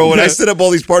Yeah, bro. When I Yeah. set up all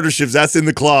these partnerships, that's in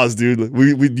the clause, dude.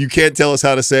 We you can't tell us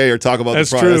how to say or talk about That's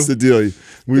the product. true. That's the deal.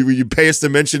 You pay us to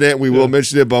mention it, and we will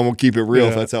mention it, but I'm gonna keep it real.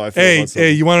 If that's how I feel. Hey, about something.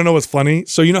 hey, you want to know what's funny?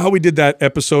 So you know how we did that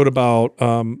episode about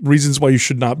reasons why you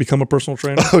should not become a personal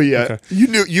trainer? Oh yeah, Okay.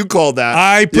 you called that.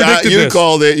 I predicted you this.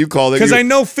 called it. You called it Because You- I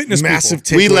know fitness massive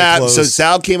people. We takeaway laughed. clothes. So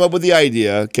Sal came up with the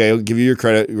idea. Okay, I'll give you your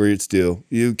credit where it's due.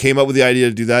 You came up with the idea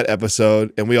to do that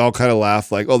episode, and we all kind of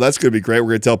laughed, like, "Oh, that's going to be great. We're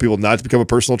going to tell people not to become a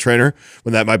personal trainer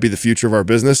when that might be the future of our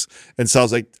business." And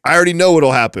Sal's like, "I already know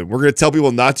what'll happen. We're going to tell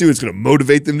people not to. It's going to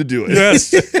motivate them to do it."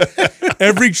 Yes.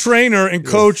 Every trainer and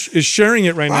coach is sharing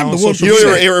it right I'm now. the on one social You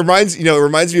know, media. it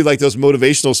reminds me of like those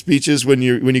motivational speeches when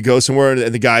you go somewhere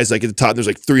and the guy's like at the top, there's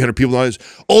like 300 people on it.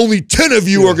 Only 10 of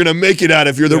you are gonna make it out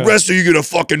of here. The rest of you gonna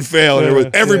fucking fail.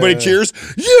 And everybody cheers.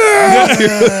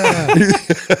 Yeah.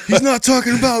 He's not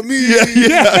talking about me.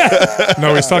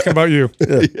 No, he's talking about you.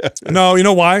 No, you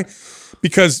know why?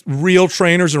 Because real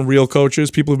trainers and real coaches,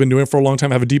 people who've been doing it for a long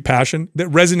time, have a deep passion that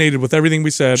resonated with everything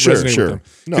we said. Sure, resonated sure. with them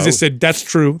because they said that's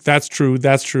true, that's true,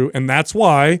 that's true, and that's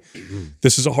why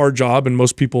this is a hard job and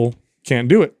most people can't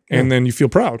do it. And then you feel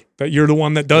proud that you're the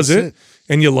one that does it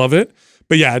and you love it.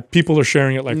 But yeah, people are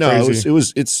sharing it like No, crazy.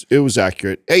 it was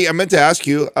accurate. Hey, I meant to ask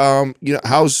you,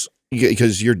 how's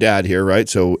because your dad here, right?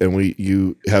 So, and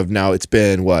you have now. It's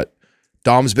been what,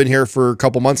 Dom's been here for a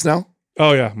couple months now.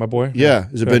 Oh yeah, my boy. Yeah,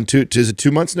 has it been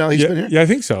 2 months now? He's Yeah, been here. yeah, I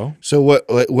think so. So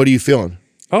what are you feeling?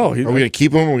 Oh, Are we gonna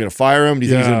keep him? Are we gonna fire him? Do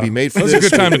you think he's gonna be made for That's this? a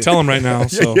good time to tell him right now.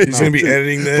 So He's gonna be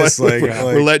editing this.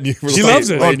 we're letting you. He loves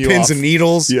it. letting you pins off. and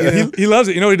needles. Yeah. you know? he loves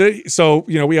it. You know, he did, so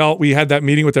you know, we had that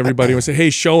meeting with everybody. We said, hey,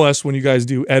 show us when you guys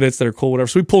do edits that are cool, whatever.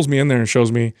 So he pulls me in there and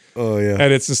shows me Oh yeah.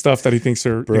 edits and stuff that he thinks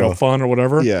are fun or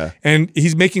whatever. Yeah. And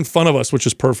he's making fun of us, which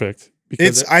is perfect.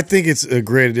 Because I think it's a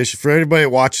great addition for everybody that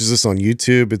watches this on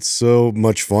YouTube. It's so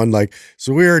much fun. Like,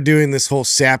 so we are doing this whole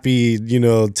sappy,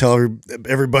 tell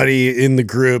everybody in the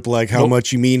group like how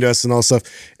much you mean to us and all stuff.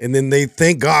 And then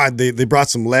thank God they brought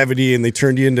some levity and they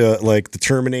turned you into like the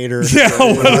Terminator. Yeah,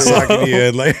 talking to you.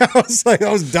 And, like I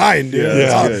was dying, dude.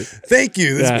 Yeah, Oh, thank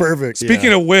you. That's perfect.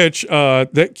 Speaking of which,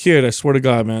 that kid, I swear to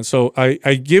God, man. So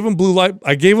I gave him blue light.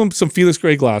 I gave him some Felix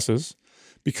Gray glasses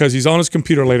because he's on his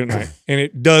computer late at night and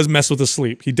it does mess with his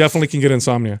sleep. He definitely can get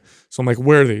insomnia. So I'm like,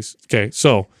 where are these? Okay.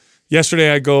 So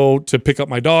yesterday I go to pick up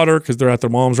my daughter because they're at their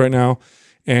mom's right now.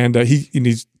 And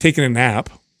he's taking a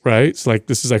nap, right? It's like,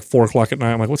 this is like 4:00 at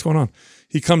night. I'm like, what's going on?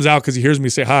 He comes out because he hears me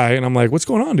say hi. And I'm like, what's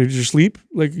going on, dude? Did you sleep?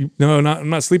 Like, no, I'm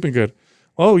not sleeping good.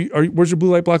 Oh, where's your blue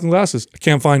light blocking glasses? I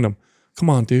can't find them. Come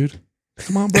on, dude.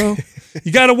 Come on, bro.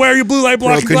 You got to wear your blue light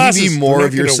blocking glasses. Could he be more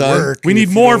of your son? We need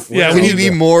more. Yeah, Can he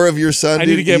be more of your son? I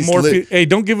need to get more. Hey,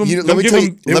 don't give him. Let me tell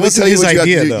you what his you have to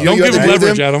idea, do. though. You know Don't what you give have him to do with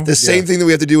leverage, Adam. The same thing that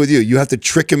we have to do with you. You have to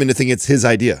trick him into thinking it's his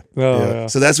idea. Yeah.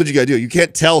 So that's what you got to do. You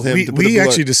can't tell him. to put We the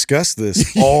actually discuss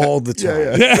this all the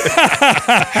time.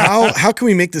 How can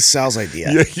we make this Sal's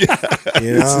idea?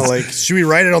 Like, should we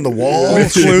write it on the wall?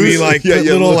 Should we like put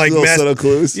little subtle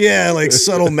clues. Yeah, like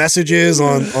subtle messages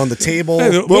on the table.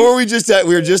 What were we just at?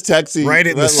 We were just texting. Write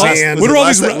it in the sand. What are all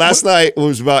these? Last night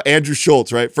was about Andrew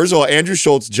Schultz, right? First of all, Andrew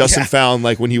Schultz, Justin found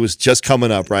like when he was just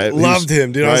coming up, right? Loved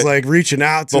him, dude. I was like reaching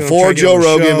out to him, before trying to get Joe him on the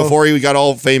Rogan, show. before he got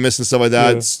all famous and stuff like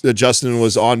that. Justin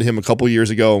was on to him a couple years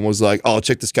ago and was like, "Oh,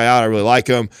 check this guy out. I really like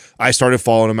him." I started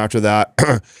following him after that.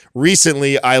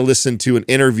 Recently, I listened to an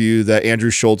interview that Andrew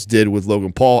Schultz did with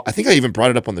Logan Paul. I think I even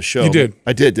brought it up on the show. You did.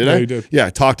 I did I? You did. Yeah, I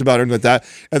talked about it and like that.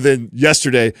 And then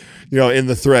yesterday, in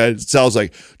the thread, Sal's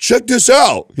like, "Check this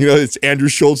out." It's Andrew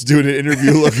Schultz doing an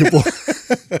interview with Logan Paul.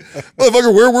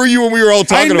 Motherfucker, where were you when we were all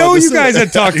talking about this? I know you guys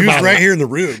had talked He was about right it. here in the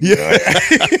room.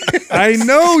 I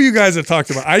know you guys had talked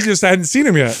about it. I just hadn't seen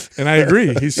him yet. And I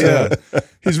agree. He's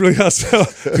really awesome.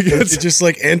 It just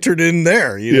like entered in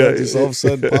there. Just all of a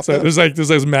sudden popped up. There's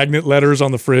those magnet letters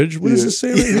on the fridge. What does this say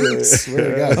right here?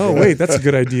 Swear to God. Oh, wait, that's a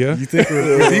good idea. You think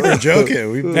we're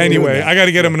joking? Anyway, I got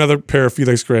to get him another pair of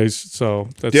Felix Grays. So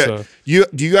that's Do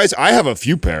you guys? I have a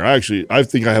few pair. I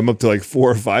think I have them up to like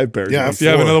 4 or 5 pairs. Yeah, if you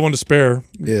have another one to spare,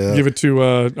 Yeah. give it to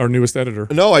our newest editor.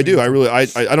 No, I do. I really. I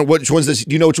don't. Which ones does?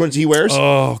 Do you know which ones he wears?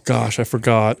 Oh gosh, I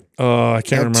forgot. I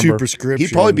can't Have 2 remember. prescriptions.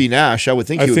 He'd probably be Nash. I would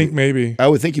think. I think maybe. I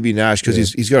would think he'd be Nash because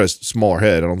he's got a smaller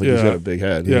head. I don't think he's got a big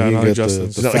head. Yeah, You not get like Justin's.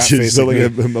 It's not fat like, it's face not like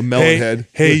again. a melon head.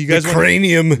 Hey, you guys the want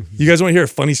cranium. to hear a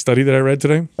funny study that I read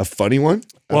today? A funny one?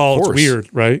 Well, Of it's course. weird,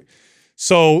 right?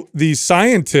 So the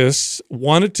scientists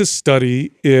wanted to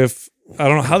study if, I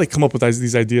don't know how they come up with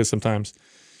these ideas sometimes.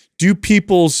 Do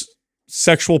people's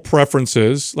sexual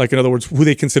preferences, like in other words, who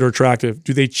they consider attractive,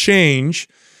 do they change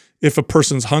if a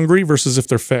person's hungry versus if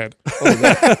they're fed?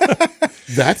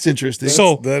 That's interesting.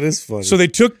 That is funny. So they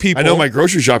took people. I know my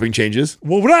grocery shopping changes.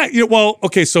 Well,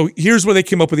 okay, so here's where they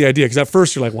came up with the idea. Because at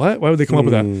first you're like, what? Why would they come up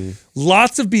with that?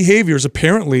 Lots of behaviors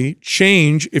apparently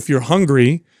change if you're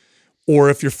hungry or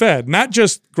if you're fed. Not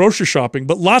just grocery shopping,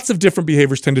 but lots of different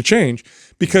behaviors tend to change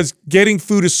because getting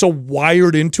food is so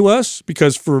wired into us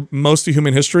because for most of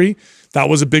human history, that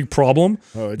was a big problem.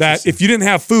 That if you didn't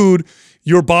have food,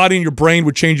 your body and your brain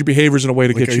would change your behaviors in a way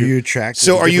to like, get are you. you attracted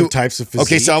So to are you different types of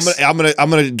physiques? Okay, so I'm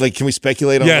gonna like. Can we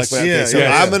speculate on? Yes. Like, Yeah, so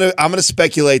yeah, I'm gonna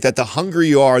speculate that the hungrier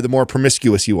you are, the more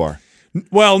promiscuous you are.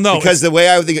 Well, no. Because the way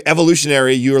I would think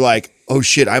evolutionary, you were like, oh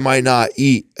shit, I might not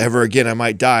eat ever again. I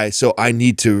might die, so I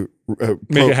need to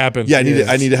Make it happen. Yeah,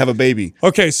 I need to have a baby.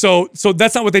 Okay, so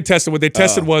that's not what they tested. What they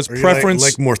tested was Or you preference.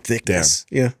 like more thickness.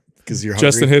 Yeah, because you're hungry.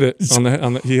 Justin hit it on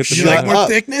the he hit the You like nail. more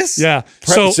thickness? Yeah.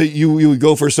 So you would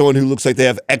go for someone who looks like they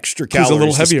have extra Who's calories a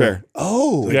little to heavier. spare.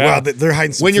 Oh, Like, Yeah. wow, they're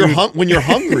hiding some when you're food. when you're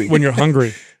hungry. when you're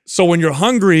hungry. So when you're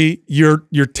hungry, your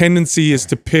tendency is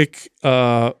to pick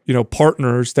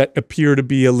partners that appear to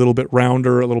be a little bit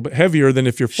rounder, a little bit heavier than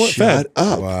if you're fed. Shut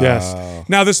up. Wow. Yes.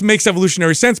 Now this makes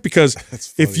evolutionary sense because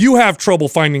if you have trouble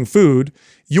finding food,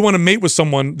 you want to mate with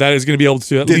someone that is going to be able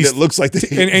to at Dude, least that looks like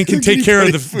they and can take care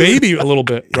of the baby a little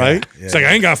bit, right? It's like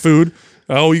I ain't got food.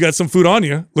 Oh, you got some food on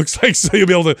you. Looks like so you'll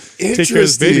be able to take care of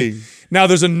this baby. Interesting. Now,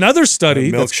 there's another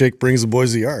study. Milkshake brings the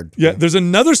boys to the yard. Yeah, there's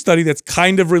another study that's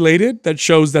kind of related that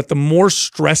shows that the more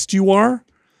stressed you are,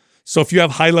 so if you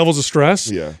have high levels of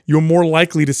stress, Yeah. you're more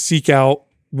likely to seek out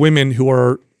women who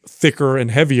are thicker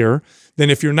and heavier than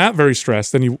if you're not very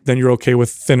stressed. Then you're okay with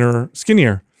thinner,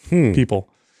 skinnier people.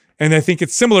 And I think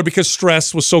it's similar because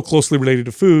stress was so closely related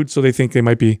to food, so they think they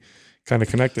might be kind of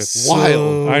connected.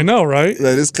 Wild. I know, right?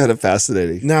 That is kind of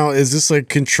fascinating. Now, is this like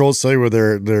controlled study where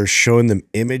they're showing them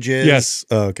images? Yes.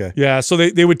 Oh, okay. Yeah, so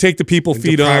they would take the people,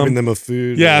 feed Depriving them. them of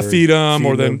food. Yeah, or feed them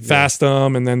or feeding then them. fast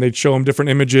them, and then they'd show them different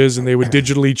images, and they would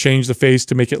digitally change the face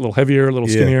to make it a little heavier, a little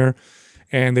Yeah. skinnier.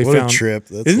 And they What found a trip.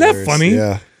 That's Isn't that hilarious. funny?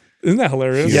 Yeah. Isn't that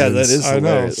hilarious? Yeah, that is I know.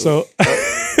 hilarious. So,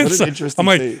 What so an interesting I'm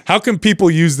like, thing. how can people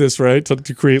use this right to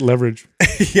create leverage?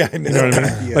 Yeah, I know. You know what I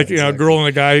mean? Yeah, Like a girl and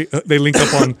a guy, they link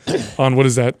up on what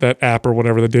is that app or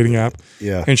whatever, the dating app.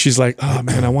 Yeah. And she's like, oh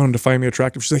man, I want him to find me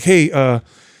attractive. She's like, hey,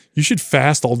 you should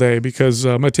fast all day because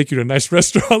I'm gonna take you to a nice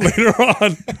restaurant later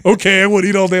on. Okay, I would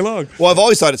eat all day long. Well, I've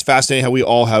always thought it's fascinating how we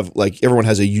all have everyone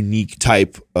has a unique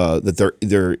type that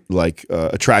they're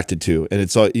attracted to, and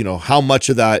it's how much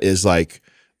of that is like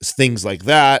things like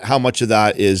that, how much of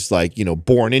that is like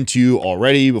born into you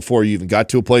already before you even got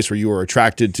to a place where you were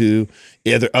attracted to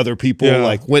other people.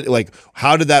 Yeah.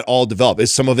 How did that all develop?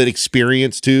 Is some of it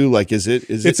experience too? Like is it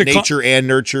It's a nature and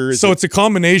nurture? It's a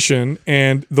combination,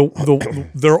 and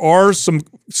there are some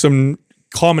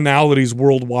commonalities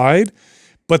worldwide,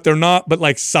 but they're not. But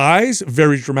like size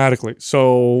varies dramatically.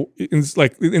 So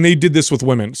and they did this with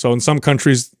women. So in some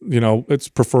countries, it's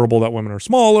preferable that women are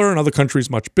smaller. In other countries,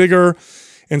 much bigger.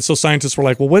 And so scientists were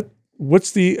like, well,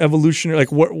 what's the evolutionary,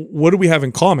 like what do we have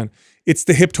in common? It's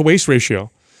the hip to waist ratio.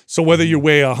 So whether you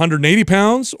weigh 180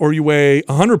 pounds or you weigh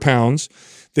 100 pounds,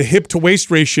 the hip to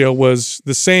waist ratio was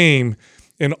the same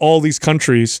in all these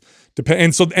countries.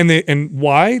 And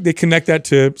why? They connect that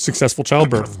to successful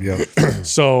childbirth. Yeah.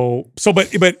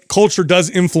 But culture does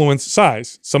influence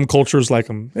size. Some cultures like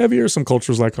them heavier, some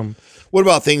cultures like them. What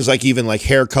about things like even like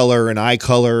hair color and eye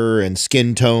color and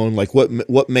skin tone? Like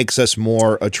what makes us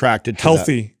more attracted to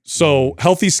Healthy. So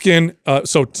healthy skin.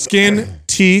 So skin,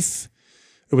 teeth.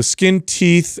 It was skin,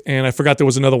 teeth, and I forgot there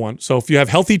was another one. So if you have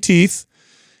healthy teeth,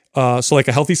 so like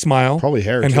a healthy smile, Probably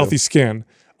hair, and too. healthy skin.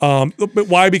 But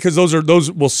why? Because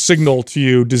those will signal to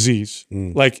you disease.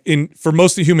 Like for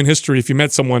most of human history, if you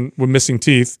met someone with missing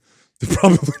teeth,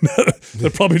 they're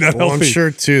probably not Well, healthy. I'm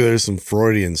sure too. There's some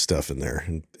Freudian stuff in there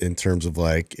in terms of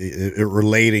like it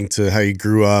relating to how you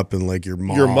grew up and like your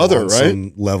mom, Your mother, on right?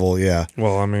 some level, yeah.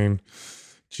 Well, I mean,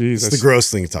 geez, It's the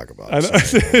gross thing to talk about. I know.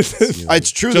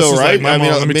 It's true Just though, as like right? my mom,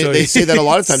 let me tell they you. say that a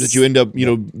lot of times that you end up,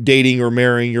 dating or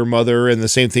marrying your mother, and the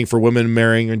same thing for women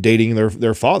marrying and dating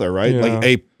their father, right?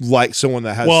 Yeah. Like someone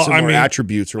that has Well, similar I mean,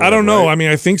 attributes. Or I don't whatever, know. right? I mean,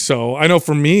 I think so. I know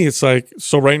for me, it's like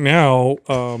so. Right now,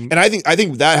 And I think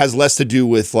that has less to do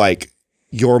with like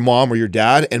your mom or your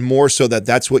dad, and more so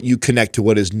that's what you connect to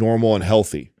what is normal and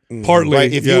healthy. partly,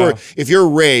 Right. If you're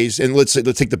raised, and let's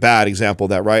take the bad example of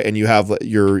that, right? And you have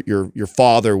your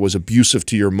father was abusive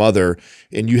to your mother,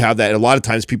 and you have that. And a lot of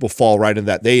times people fall right into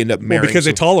that. They end up marrying because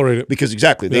they tolerate it. because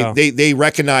exactly Yeah. they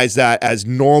recognize that as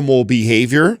normal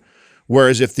behavior.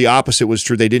 Whereas if the opposite was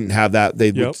true, they didn't have that.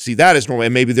 They Yep. would see that as normal,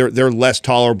 and maybe they're less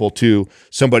tolerable to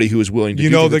somebody who is willing to do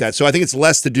things like that. So I think it's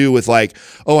less to do with like,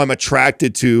 oh, I'm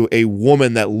attracted to a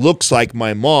woman that looks like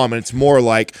my mom, and it's more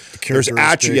like there's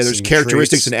characteristics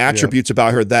characteristics and and traits. attributes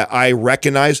about her that I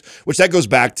recognize. Which that goes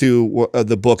back to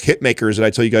the book Hitmakers that I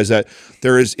tell you guys that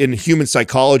there is in human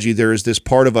psychology there is this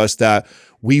part of us that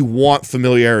we want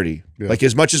familiarity. Like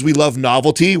as much as we love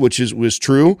novelty, which was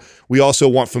true, we also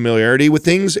want familiarity with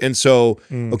things. And so,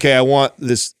 okay, I want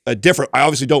I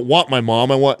obviously don't want my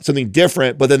mom. I want something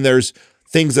different, but then there's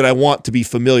things that I want to be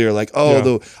familiar. Like,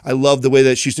 I love the way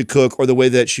that she used to cook or the way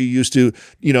that she used to,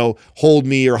 hold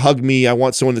me or hug me. I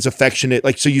want someone that's affectionate.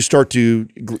 Like, so you start to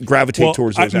gravitate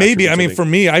towards those maybe. I attributes, mean, think. for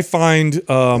me, I find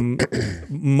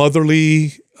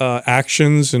motherly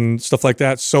actions and stuff like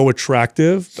that so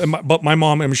attractive. But my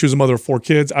mom, I mean, she was a mother of 4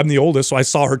 kids. I'm the oldest, so I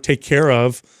saw her take care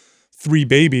of 3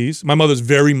 babies. My mother's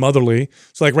very motherly.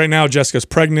 So like right now, Jessica's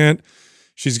pregnant.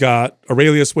 She's got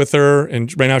Aurelius with her,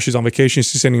 and right now she's on vacation.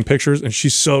 She's sending pictures, and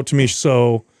she's so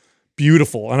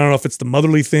beautiful. I don't know if it's the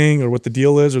motherly thing or what the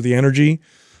deal is or the energy,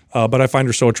 but I find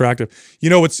her so attractive.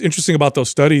 What's interesting about those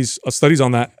studies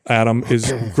on that, Adam,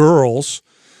 is girls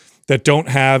that don't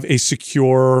have a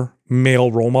secure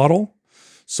male role model,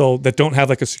 so that don't have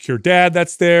like a secure dad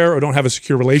that's there or don't have a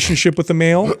secure relationship with the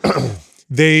male,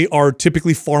 they are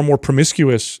typically far more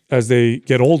promiscuous as they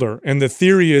get older. And the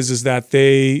theory is that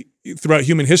they, throughout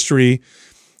human history,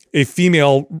 a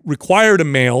female required a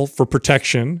male for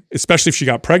protection, especially if she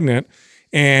got pregnant.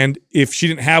 And if she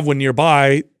didn't have one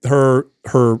nearby, her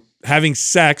having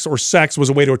sex was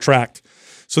a way to attract.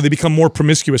 So they become more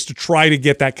promiscuous to try to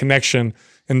get that connection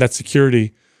and that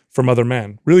security from other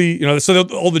men. Really, so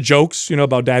all the jokes,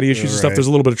 about daddy issues and stuff, right. there's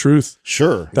a little bit of truth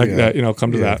Sure. that,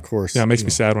 come to Yeah, that. of course. Yeah, it makes me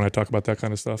sad when I talk about that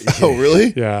kind of stuff. Oh,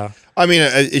 really? Yeah. I mean,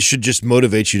 it should just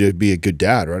motivate you to be a good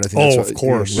dad, right? I think Oh, that's of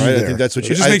course. right? I There. think that's what It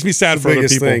you. just makes me sad for other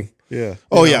Biggest people. thing. Yeah.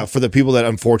 Oh yeah, for the people that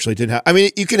unfortunately didn't have. I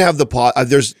mean, you can have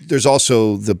there's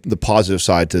also the positive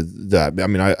side to that. I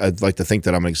mean, I'd like to think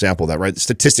that I'm an example of that, right?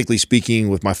 Statistically speaking,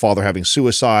 with my father having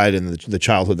suicide and the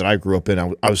childhood that I grew up in,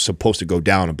 I was supposed to go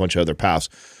down a bunch of other paths.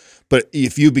 But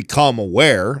if you become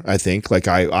aware, I think, like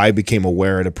I became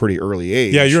aware at a pretty early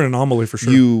age. Yeah, you're an anomaly for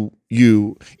sure.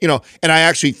 You know, and I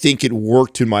actually think it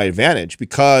worked to my advantage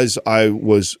because I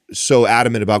was so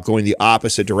adamant about going the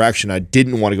opposite direction. I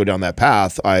didn't want to go down that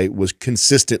path. I was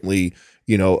consistently,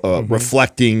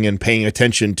 reflecting and paying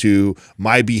attention to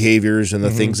my behaviors and the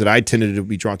things that I tended to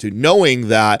be drawn to, knowing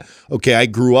that, okay, I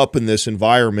grew up in this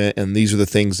environment and these are the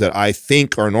things that I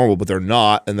think are normal, but they're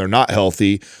not, and they're not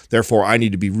healthy. Therefore, I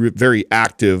need to be very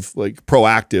active, like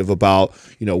proactive about,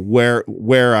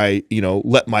 where I,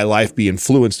 let my life be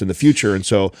influenced in the future. And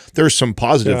so there's some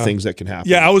positive things that can happen.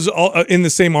 Yeah, I was in the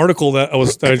same article that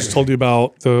I just told you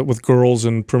about with girls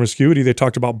and promiscuity. They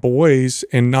talked about boys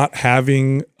and not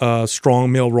having a strong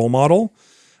male role model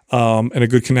and a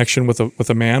good connection with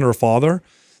a man or a father.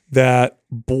 That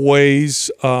boys,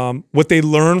 what they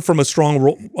learn from a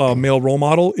strong male role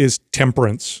model is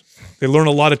temperance. They learn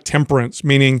a lot of temperance,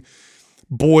 meaning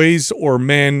boys or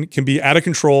men can be out of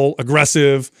control,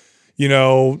 aggressive,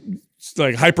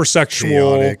 like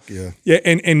hypersexual. Chaotic, yeah.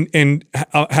 And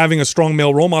having a strong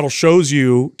male role model shows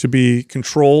you to be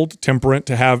controlled, temperate,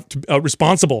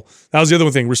 responsible. That was the other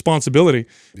one thing, responsibility,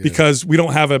 because we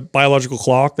don't have a biological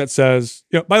clock that says,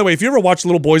 by the way, if you ever watch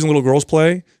little boys and little girls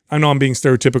play, I know I'm being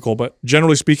stereotypical, but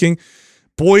generally speaking,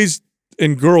 boys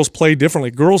and girls play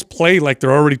differently. Girls play like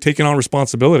they're already taking on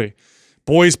responsibility.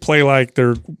 Boys play like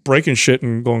they're breaking shit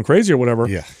and going crazy or whatever.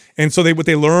 Yeah. And so what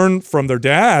they learn from their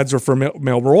dads or from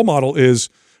male role model is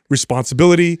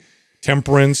responsibility,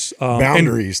 temperance,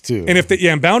 boundaries too. And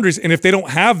and boundaries. And if they don't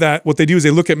have that, what they do is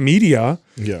they look at media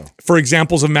for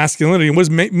examples of masculinity. And what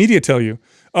does media tell you?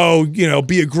 Oh,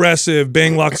 be aggressive,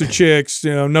 bang lots of chicks,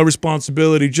 no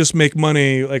responsibility, just make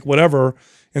money, like whatever.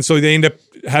 And so they end up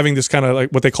having this kind of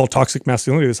like what they call toxic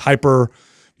masculinity, this hyper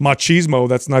machismo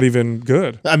that's not even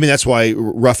good. I mean, that's why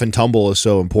rough and tumble is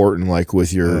so important, like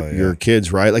with your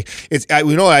kids, right? Like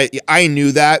I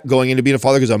knew that going into being a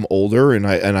father because I'm older and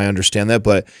I understand that,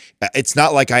 but it's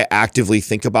not like I actively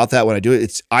think about that when I do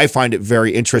it. I find it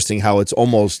very interesting how it's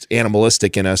almost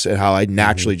animalistic in us and how I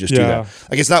naturally just do that.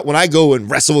 Like it's not when I go and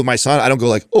wrestle with my son, I don't go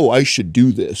like, oh, I should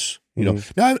do this.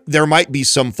 Now there might be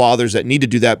some fathers that need to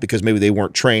do that because maybe they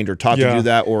weren't trained or taught to do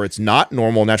that, or it's not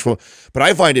normal, natural. But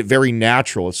I find it very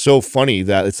natural. It's so funny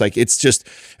that it's just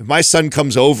if my son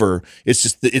comes over,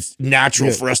 it's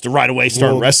natural for us to right away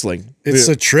start wrestling. It's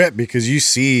a trip because you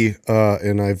see,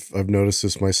 and I've noticed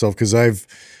this myself because I've,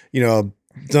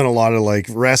 done a lot of like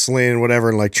wrestling and whatever,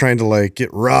 and like trying to like get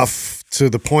rough to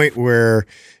the point where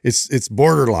it's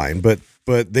borderline, but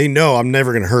they know I'm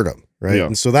never going to hurt them. Right. Yeah.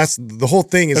 And so that's the whole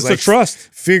thing is that's like the trust,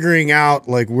 figuring out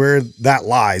like where that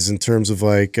lies in terms of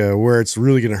like where it's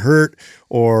really going to hurt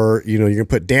or, you're going to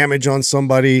put damage on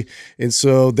somebody. And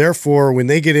so therefore, when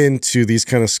they get into these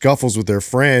kind of scuffles with their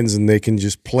friends and they can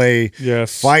just play,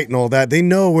 fight and all that, they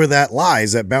know where that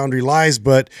lies, that boundary lies.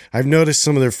 But I've noticed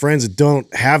some of their friends that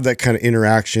don't have that kind of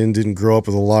interaction, didn't grow up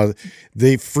with a lot of,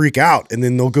 they freak out and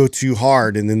then they'll go too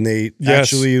hard and then they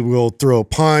actually will throw a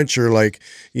punch or like,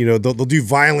 they'll do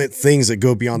violent things that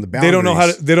go beyond the boundaries.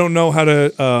 They don't know how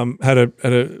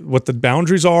to what the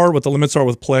boundaries are, what the limits are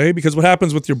with play. Because what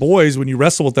happens with your boys when you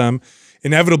wrestle with them,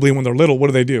 inevitably when they're little,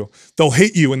 what do? They'll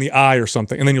hit you in the eye or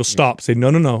something, and then you'll stop. Say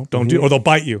no, don't do. Or they'll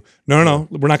bite you. No,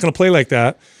 we're not going to play like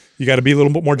that. You got to be a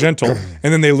little bit more gentle.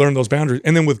 And then they learn those boundaries.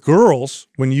 And then with girls,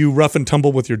 when you rough and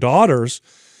tumble with your daughters,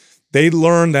 they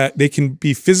learn that they can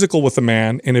be physical with a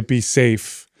man and it be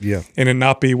safe. Yeah. And it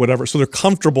not be whatever. So they're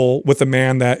comfortable with a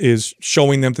man that is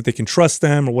showing them that they can trust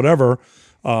them or whatever.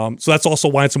 So that's also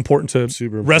why it's important to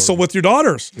wrestle with your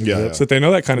daughters. So that they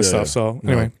know that kind of stuff. So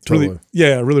anyway, totally.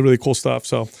 really, really cool stuff.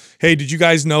 So, hey, did you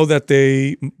guys know that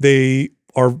they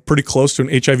are pretty close to an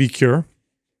HIV cure?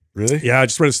 Really? Yeah, I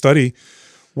just read a study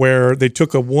where they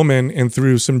took a woman and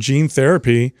through some gene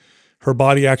therapy, her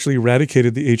body actually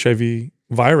eradicated the HIV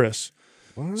virus.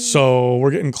 What? So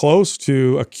we're getting close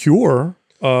to a cure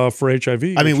for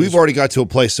HIV. I mean, we've already got to a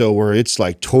place though where it's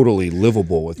like totally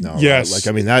livable with now. Yes. Right? Like,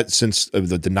 I mean, that since the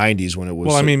 90s when it was.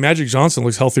 Well, I mean, Magic Johnson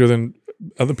looks healthier than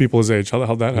other people his age.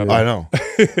 How'd that happen? I know.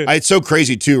 It's so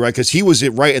crazy too, right? Because he was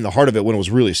right in the heart of it when it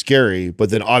was really scary, but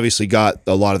then obviously got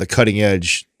a lot of the cutting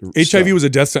edge. HIV stuff. was a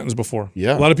death sentence before.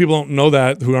 Yeah. A lot of people don't know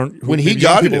that who aren't. When he maybe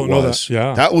got young it, people it don't know was. That.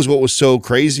 Yeah. That was what was so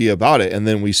crazy about it. And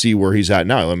then we see where he's at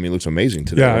now. I mean, it looks amazing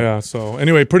today. Yeah, yeah. So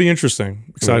anyway, pretty interesting,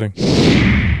 exciting.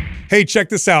 Hey, check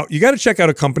this out. You got to check out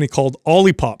a company called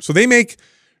Olipop. So they make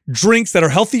drinks that are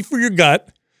healthy for your gut.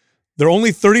 They're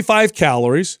only 35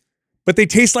 calories, but they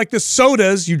taste like the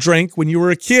sodas you drank when you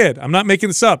were a kid. I'm not making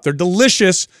this up. They're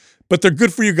delicious, but they're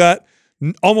good for your gut.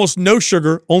 Almost no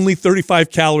sugar, only 35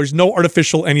 calories, no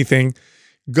artificial anything.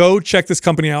 Go check this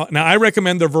company out. Now, I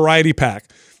recommend their variety pack.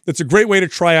 That's a great way to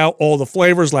try out all the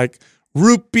flavors like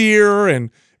root beer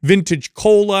and vintage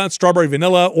cola, strawberry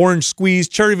vanilla, orange squeeze,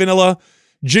 cherry vanilla,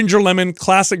 ginger lemon,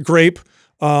 classic grape,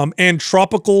 and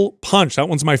tropical punch. That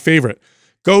one's my favorite.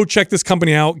 Go check this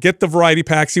company out. Get the variety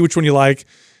pack. See which one you like.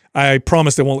 I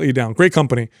promise they won't let you down. Great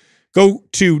company. Go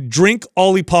to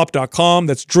drinkolipop.com.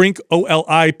 That's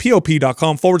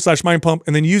drinkolipop.com/mindpump.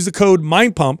 And then use the code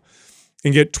mindpump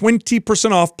and get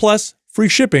 20% off plus free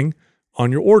shipping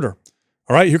on your order.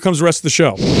 All right, here comes the rest of the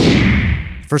show.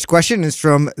 First question is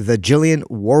from the Jillian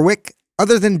Warwick.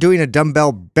 Other than doing a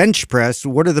dumbbell bench press,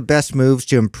 what are the best moves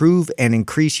to improve and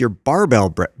increase your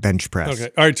barbell bench press?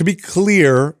 Okay. All right. To be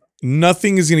clear,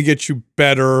 nothing is going to get you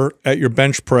better at your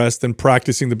bench press than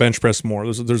practicing the bench press more.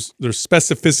 There's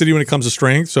specificity when it comes to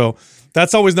strength. So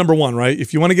that's always number one, right?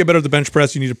 If you want to get better at the bench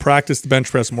press, you need to practice the bench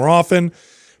press more often.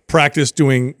 Practice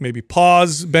doing maybe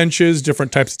pause benches,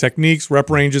 different types of techniques,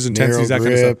 rep ranges, intensities, that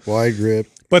kind of stuff. Wide grip.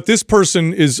 But this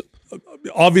person is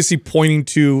obviously pointing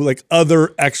to like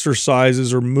other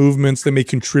exercises or movements that may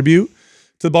contribute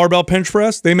to the barbell bench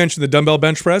press. They mentioned the dumbbell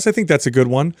bench press. I think that's a good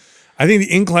one. I think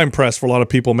the incline press for a lot of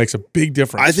people makes a big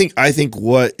difference. I think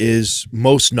what is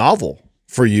most novel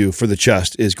for you for the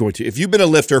chest is going to, if you've been a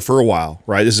lifter for a while,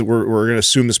 right? We're going to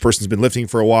assume this person's been lifting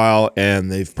for a while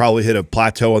and they've probably hit a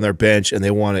plateau on their bench and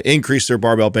they want to increase their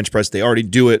barbell bench press. They already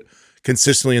do it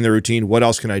consistently in their routine. What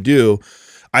else can I do?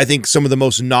 I think some of the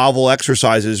most novel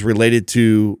exercises related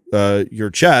to your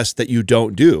chest that you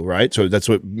don't do, right? So that's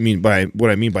what I mean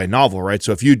by novel, right?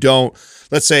 So if you don't,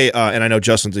 let's say, and I know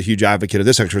Justin's a huge advocate of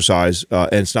this exercise,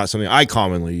 and it's not something I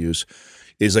commonly use,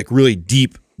 is like really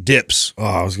deep dips. Oh,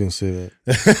 I was going to say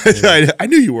that. I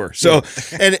knew you were. So,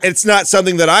 and it's not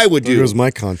something that I would do. It was my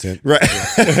content. Right.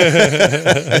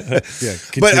 Yeah.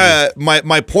 But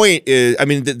my point is, I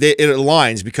mean, it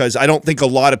aligns because I don't think a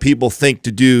lot of people think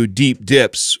to do deep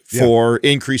dips for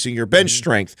increasing your bench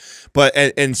strength. But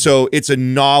and so it's a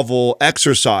novel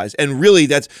exercise, and really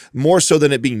that's more so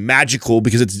than it being magical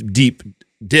because it's deep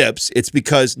dips. It's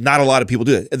because not a lot of people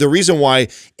do it. The reason why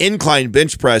incline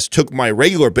bench press took my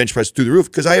regular bench press through the roof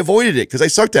because I avoided it because I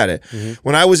sucked at it.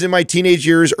 When I was in my teenage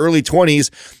years, early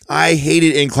 20s, I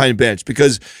hated incline bench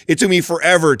because it took me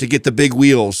forever to get the big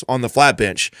wheels on the flat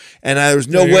bench, and there was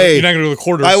no way you're not going to do the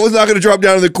quarters. I was not going to drop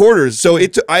down to the quarters. So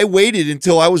I waited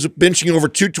until I was benching over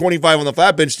 225 on the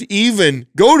flat bench to even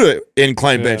go to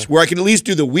incline bench where I could at least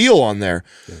do the wheel on there.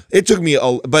 It took me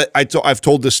but I've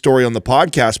told this story on the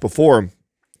podcast before.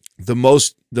 The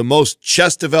most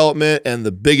chest development and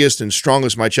the biggest and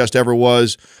strongest my chest ever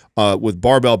was with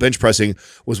barbell bench pressing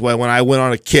was when I went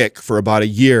on a kick for about a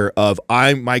year of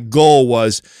my goal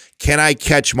was, can I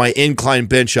catch my incline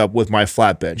bench up with my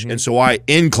flat bench? And so I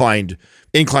incline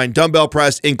dumbbell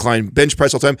press, incline bench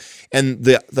press all the time. And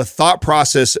the thought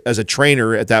process as a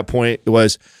trainer at that point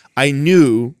was, I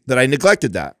knew that I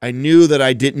neglected that. I knew that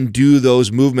I didn't do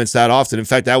those movements that often. In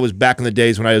fact, that was back in the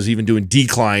days when I was even doing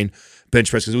decline bench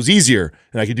press because it was easier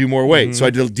and I could do more weight. So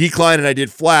I did decline and I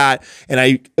did flat, and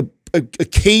I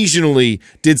occasionally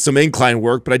did some incline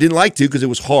work, but I didn't like to because it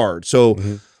was hard. So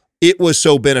it was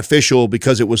so beneficial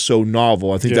because it was so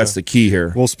novel. I think that's the key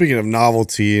here. Well, speaking of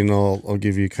novelty, and I'll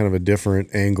give you kind of a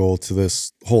different angle to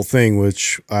this whole thing,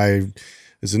 which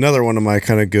is another one of my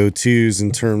kind of go-tos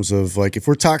in terms of like if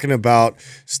we're talking about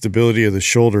stability of the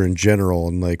shoulder in general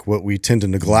and like what we tend to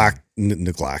neglect.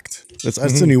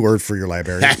 That's a new word for your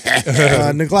library.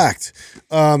 Neglect.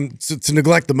 To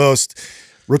neglect the most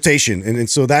rotation. And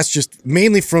so that's just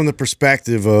mainly from the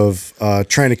perspective of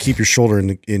trying to keep your shoulder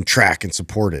in track and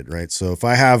supported, right? So if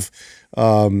I have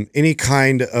any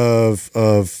kind of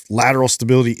lateral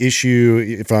stability issue,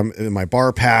 if I'm in my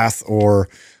bar path or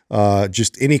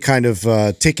just any kind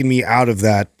of taking me out of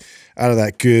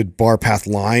that good bar path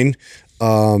line,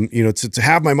 to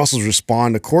have my muscles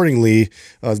respond accordingly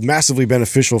is massively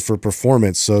beneficial for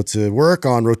performance. So to work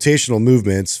on rotational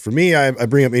movements, for me, I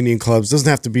bring up Indian clubs. Doesn't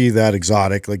have to be that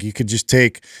exotic. Like you could just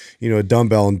take, a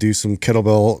dumbbell and do some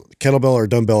kettlebell or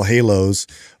dumbbell halos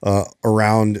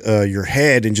around your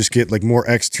head and just get like more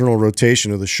external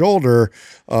rotation of the shoulder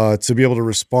to be able to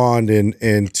respond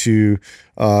and to,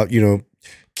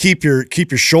 keep your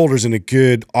shoulders in a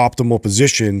good optimal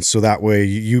position so that way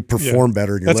you perform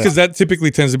better in your That's because lift. that typically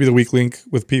tends to be the weak link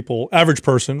with people, average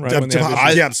person, right? When they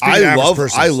have issues.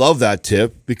 I love that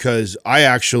tip because I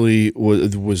actually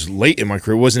was late in my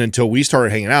career. It wasn't until we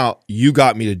started hanging out, you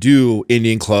got me to do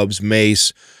Indian clubs,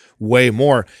 mace, way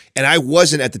more. And I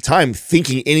wasn't at the time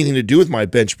thinking anything to do with my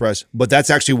bench press, but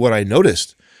that's actually what I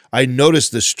noticed. I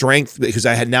noticed the strength because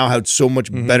I had now had so much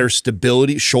better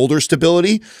stability, shoulder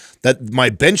stability, that my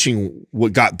benching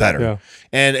got better. Yeah.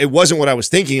 And it wasn't what I was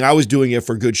thinking. I was doing it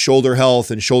for good shoulder health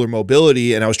and shoulder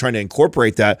mobility, and I was trying to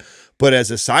incorporate that. But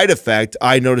as a side effect,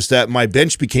 I noticed that my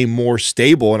bench became more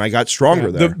stable and I got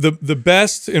stronger there. The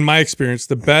best, in my experience,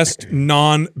 the best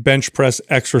non-bench press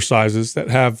exercises that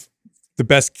have the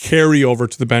best carryover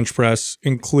to the bench press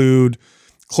include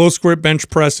close grip bench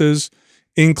presses,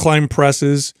 incline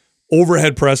presses,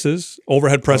 overhead presses.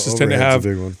 Overhead presses tend to have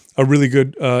a really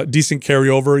good, decent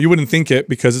carryover. You wouldn't think it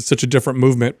because it's such a different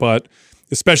movement, but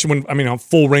especially when, on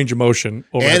full range of motion.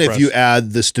 And if you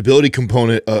add the stability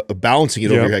component of balancing it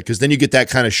over your head, because then you get that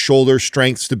kind of shoulder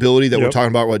strength stability that we're talking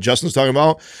about, what Justin's talking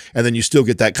about, and then you still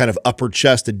get that kind of upper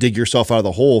chest to dig yourself out of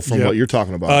the hole from what you're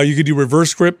talking about. You could do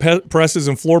reverse grip presses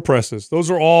and floor presses. Those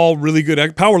are all really good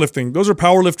powerlifting. Those are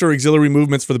powerlifter auxiliary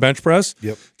movements for the bench press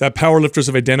that powerlifters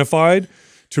have identified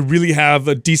to really have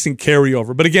a decent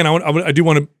carryover. But again, I do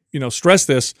want to stress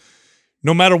this.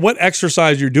 No matter what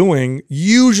exercise you're doing,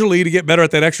 usually to get better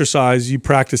at that exercise, you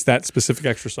practice that specific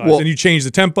exercise. And you change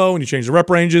the tempo and you change the rep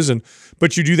ranges,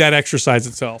 but you do that exercise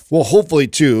itself. Well, hopefully,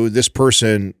 too, this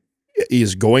person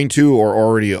is going to or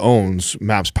already owns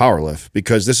MAPS Powerlift,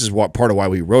 because this is part of why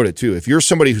we wrote it, too. If you're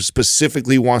somebody who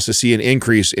specifically wants to see an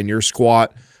increase in your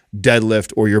squat,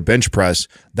 deadlift, or your bench press,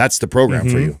 that's the program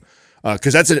for you.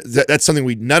 Because that's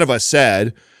something none of us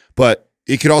said, but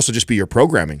it could also just be your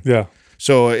programming. Yeah.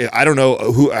 So I don't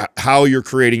know how you're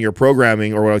creating your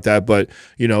programming or what like that, but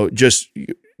just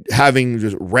having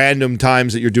just random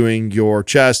times that you're doing your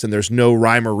chest and there's no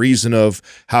rhyme or reason of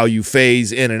how you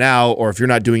phase in and out, or if you're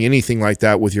not doing anything like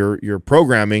that with your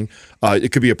programming,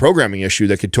 it could be a programming issue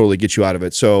that could totally get you out of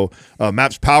it. So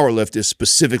MAPS Powerlift is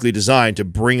specifically designed to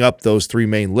bring up those three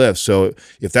main lifts. So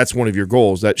if that's one of your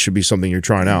goals, that should be something you're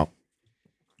trying out.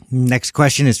 Next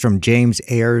question is from James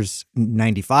Ayers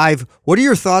 95. What are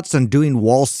your thoughts on doing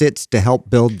wall sits to help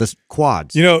build the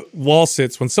quads? Wall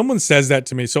sits, when someone says that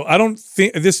to me, so I don't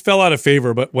think this fell out of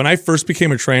favor, but when I first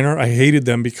became a trainer, I hated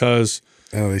them because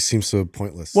they seem so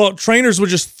pointless. Well, trainers would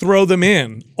just throw them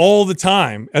in all the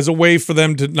time as a way for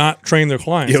them to not train their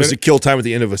clients. Yeah, it was a kill time at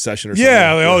the end of a session or something.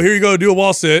 Yeah, here you go, do a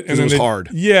wall sit. And then it was hard.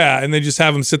 Yeah, and they just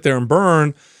have them sit there and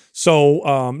burn.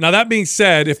 So now that being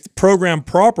said, if programmed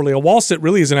properly, a wall sit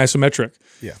really is an isometric.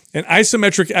 Yeah. And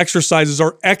isometric exercises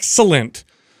are excellent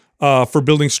for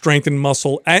building strength and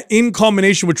muscle in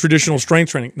combination with traditional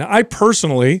strength training. Now, I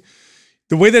personally,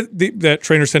 the way that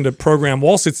trainers tend to program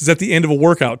wall sits is at the end of a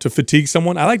workout to fatigue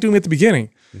someone. I like doing it at the beginning.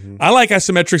 I like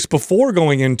isometrics before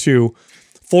going into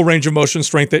full range of motion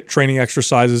strength training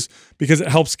exercises because it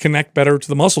helps connect better to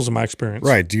the muscles in my experience.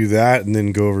 Right. Do that and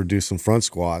then go over do some front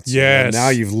squats. Yes. And now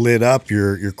you've lit up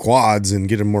your quads and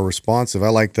get them more responsive. I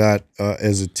like that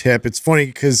as a tip. It's funny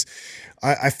because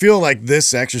I feel like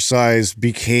this exercise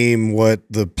became what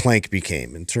the plank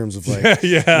became in terms of like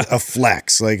a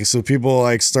flex. Like, so people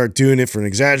like start doing it for an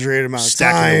exaggerated amount of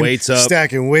time.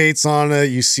 Stacking weights on it.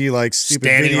 You see like stupid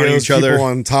standing videos, on each other, people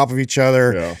on top of each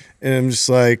other. Yeah. And I'm just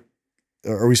like,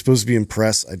 are we supposed to be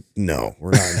impressed? No, we're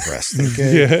not impressed.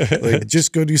 Okay, like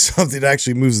just go do something that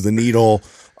actually moves the needle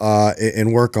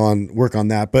and work on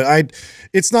that. But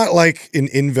it's not like an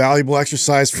invaluable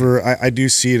exercise for. I do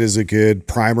see it as a good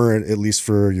primer, at least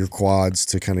for your quads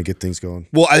to kind of get things going.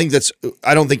 Well,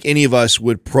 I don't think any of us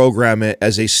would program it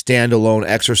as a standalone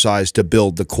exercise to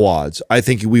build the quads. I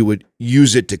think we would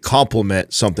use it to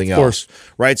complement something else,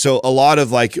 right? So a lot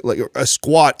of like a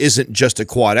squat isn't just a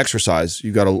quad exercise.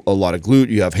 You got a lot of glute,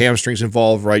 you have hamstrings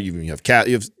involved, right? You have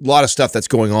you have a lot of stuff that's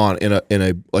going on in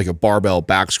a like a barbell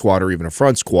back squat or even a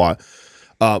front squat.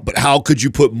 But how could you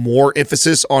put more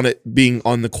emphasis on it being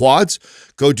on the quads?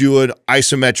 Go do an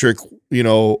isometric,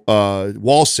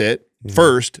 wall sit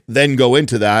first, then go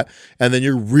into that, and then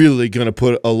you're really going to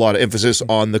put a lot of emphasis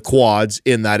on the quads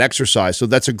in that exercise. So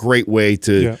that's a great way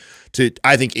to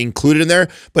I think, include it in there.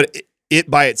 But it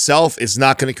by itself is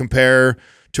not going to compare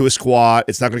to a squat.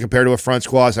 It's not going to compare to a front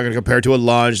squat. It's not going to compare to a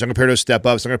lunge. It's not going to compare to a step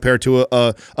up. It's not going to compare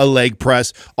to a leg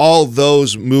press. All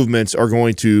those movements are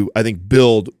going to, I think,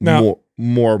 build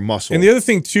more muscle. And the other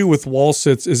thing too with wall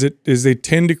sits is they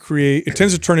tend to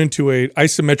tends to turn into a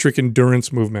isometric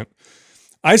endurance movement.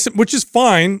 Which is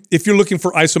fine if you're looking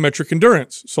for isometric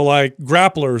endurance. So like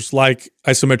grapplers like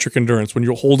isometric endurance when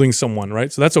you're holding someone,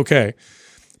 right? So that's okay.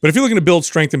 But if you're looking to build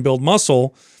strength and build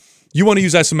muscle, you want to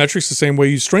use isometrics the same way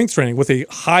you use strength training with a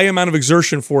high amount of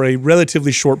exertion for a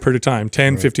relatively short period of time,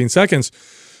 10, 15 seconds.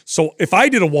 So if I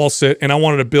did a wall sit and I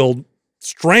wanted to build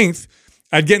strength,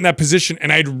 I'd get in that position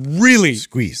and I'd really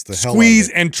squeeze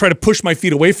and try to push my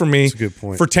feet away from me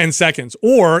for 10 seconds.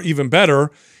 Or even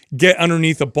better, get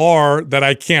underneath a bar that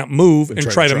I can't move and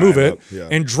try to move it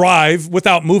and drive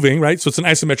without moving, right? So it's an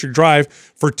isometric drive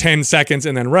for 10 seconds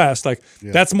and then rest. Like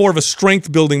that's more of a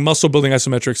strength building, muscle building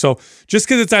isometric. So just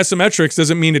because it's isometrics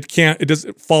doesn't mean it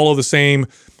doesn't follow the same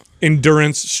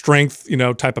endurance, strength,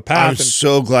 type of path. I'm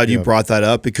so glad you brought that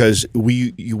up because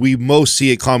we most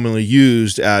see it commonly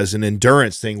used as an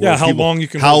endurance thing. Yeah, how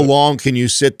long can you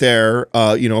sit there,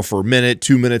 for a minute,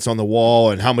 2 minutes on the wall,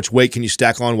 and how much weight can you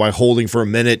stack on while holding for a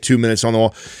minute, 2 minutes on the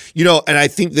wall? And I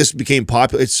think this became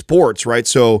popular. It's sports, right?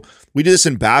 So we do this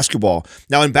in basketball.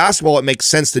 Now, in basketball, it makes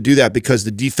sense to do that because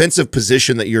the defensive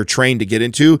position that you're trained to get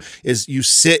into is you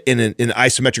sit in an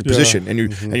isometric position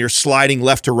and you're sliding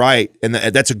left to right, and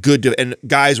that's a good. And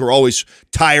guys were always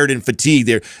tired and fatigued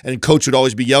there, and coach would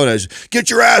always be yelling at us, "Get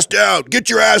your ass down,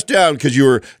 because you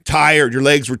were tired. Your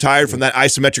legs were tired from that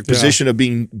isometric position of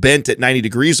being bent at 90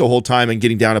 degrees the whole time and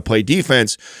getting down to play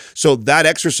defense. So that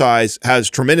exercise has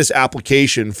tremendous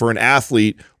application for an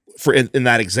athlete. In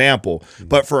that example,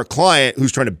 but for a client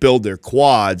who's trying to build their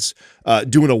quads,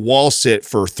 doing a wall sit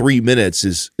for 3 minutes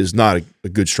is not a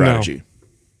good strategy.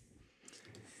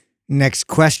 No. Next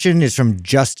question is from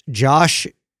Just Josh.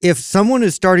 If someone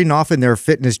is starting off in their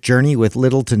fitness journey with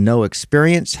little to no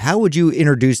experience, how would you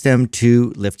introduce them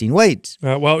to lifting weights?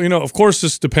 Of course,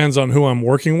 this depends on who I'm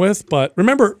working with, but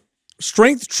remember,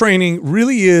 strength training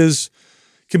really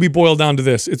can be boiled down to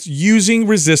this. It's using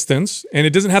resistance, and it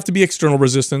doesn't have to be external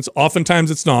resistance.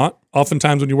 Oftentimes it's not.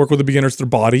 Oftentimes when you work with a beginner, it's their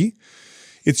body.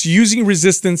 It's using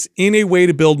resistance in a way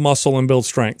to build muscle and build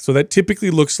strength. So that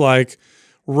typically looks like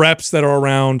reps that are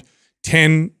around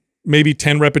 10, maybe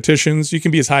 10 repetitions. You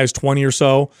can be as high as 20 or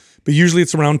so, but usually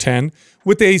it's around 10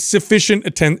 with a sufficient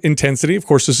intensity. Of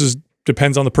course,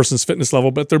 depends on the person's fitness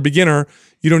level, but if they're beginner,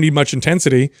 you don't need much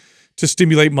intensity to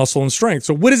stimulate muscle and strength.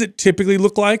 So what does it typically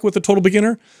look like with a total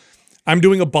beginner? I'm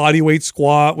doing a body weight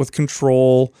squat with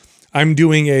control. I'm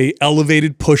doing a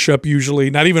elevated push-up usually,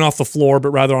 not even off the floor, but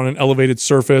rather on an elevated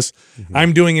surface.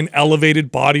 I'm doing an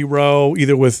elevated body row,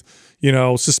 either with,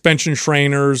 suspension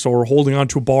trainers or holding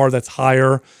onto a bar that's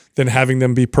higher than having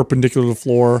them be perpendicular to the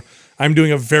floor. I'm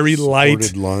doing a very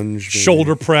light lunge,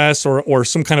 shoulder press or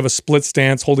some kind of a split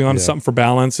stance, holding on to something for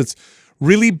balance. It's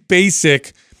really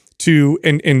basic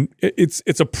and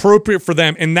it's appropriate for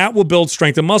them, and that will build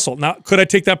strength and muscle. Now, could I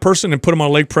take that person and put them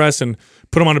on a leg press and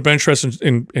put them on a bench press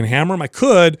and hammer them? I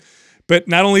could, but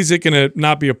not only is it going to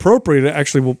not be appropriate, it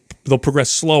actually they'll progress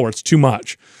slower. It's too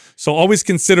much. So always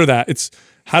consider that. It's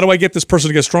how do I get this person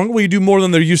to get stronger? Well, you do more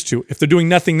than they're used to. If they're doing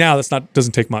nothing now,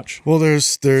 doesn't take much. Well,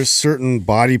 there's certain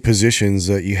body positions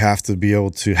that you have to be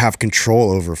able to have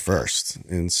control over first,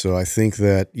 and so I think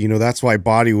that that's why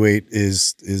body weight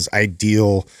is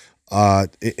ideal.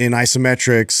 In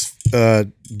isometrics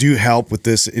do help with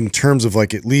this in terms of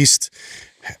like at least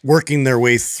working their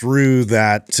way through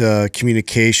that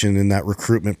communication in that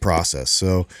recruitment process.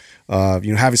 So,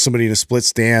 having somebody in a split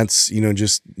stance,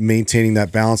 just maintaining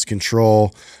that balance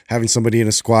control, having somebody in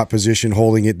a squat position,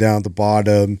 holding it down at the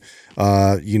bottom,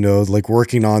 like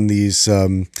working on these,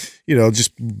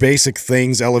 just basic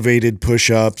things, elevated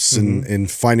push-ups and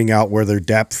finding out where their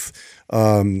depth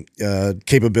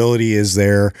capability is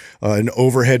there, an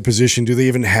overhead position. Do they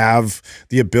even have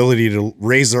the ability to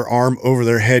raise their arm over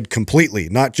their head completely,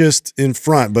 not just in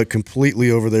front, but completely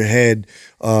over their head,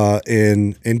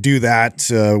 and do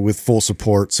that with full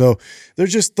support? So they're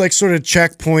just like sort of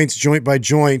checkpoints, joint by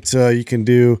joint, you can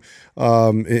do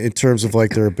in terms of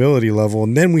like their ability level.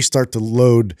 And then we start to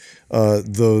load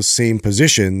those same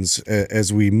positions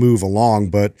as we move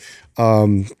along. But,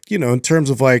 in terms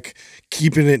of like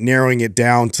narrowing it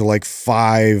down to like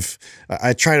 5,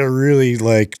 I try to really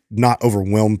like not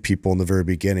overwhelm people in the very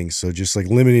beginning. So just like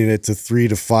limiting it to 3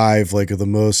 to 5, like of the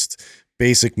most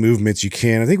basic movements you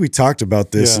can. I think we talked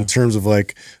about this in terms of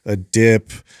like a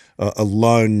dip, a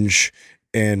lunge,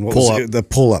 and the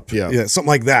pull up. Yeah, something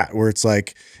like that, where it's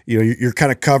like, you're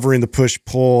kind of covering the push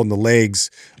pull and the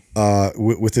legs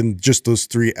within just those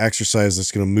 3 exercises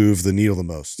that's going to move the needle the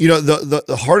most? You know,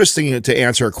 the hardest thing to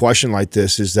answer a question like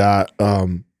this is that,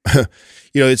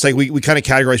 it's like we kind of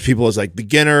categorize people as like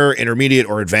beginner, intermediate,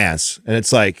 or advanced. And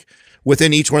it's like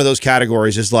within each one of those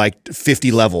categories is like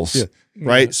 50 levels,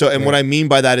 right? So, and what I mean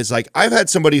by that is like, I've had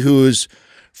somebody who's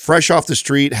fresh off the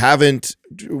street, haven't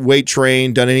weight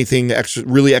trained, done anything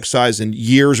really exercise in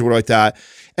years or whatever like that,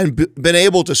 and been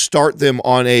able to start them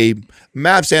on a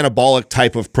MAPS anabolic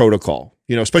type of protocol,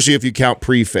 especially if you count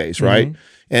pre-phase, right?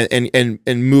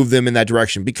 And move them in that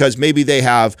direction because maybe they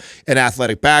have an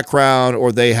athletic background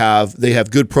or they have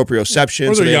good proprioception.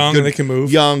 Or they're young good, and they can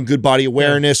move. Young, good body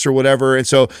awareness or whatever. And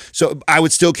so I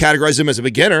would still categorize them as a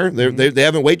beginner. They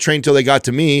haven't weight trained until they got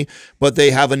to me, but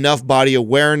they have enough body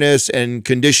awareness and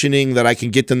conditioning that I can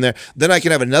get them there. Then I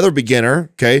can have another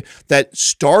beginner, okay, that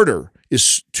starter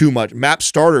is too much. MAP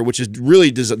starter, which is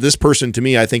really this person to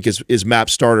me, I think is MAP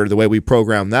starter the way we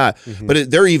program that. But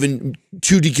they're even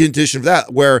too deconditioned for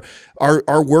that, where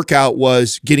our workout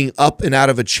was getting up and out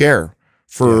of a chair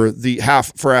for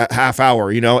a half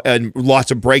hour, and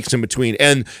lots of breaks in between,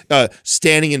 and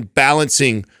standing and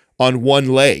balancing on one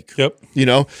leg. Yep.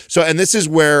 So, and this is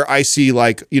where I see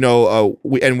like,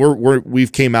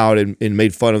 we've came out and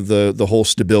made fun of the whole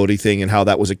stability thing and how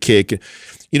that was a kick.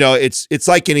 It's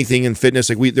like anything in fitness.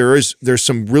 Like there's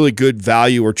some really good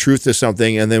value or truth to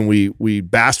something, and then we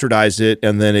bastardize it,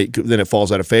 and then it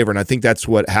falls out of favor. And I think that's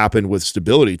what happened with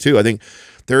stability too. I think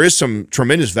there is some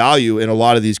tremendous value in a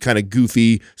lot of these kind of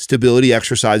goofy stability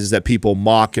exercises that people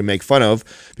mock and make fun of,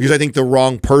 because I think the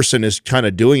wrong person is kind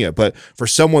of doing it. But for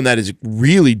someone that is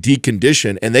really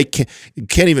deconditioned and they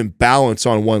can't even balance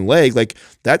on one leg, like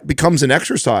that becomes an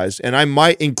exercise. And I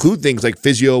might include things like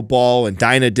physio ball and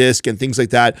Dynadisc and things like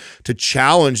that to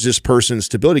challenge this person's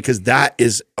stability, because that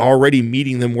is already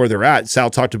meeting them where they're at.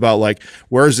 Sal talked about like,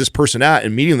 where is this person at,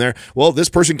 and meeting them there. Well, this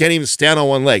person can't even stand on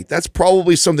one leg. That's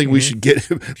probably something we should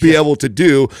be able to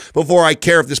do before I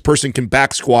care if this person can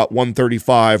back squat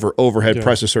 135 or overhead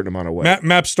press a certain amount of weight.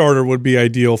 MAP starter would be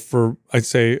ideal for, I'd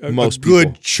say, a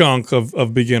good chunk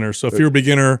of beginners. So if you're a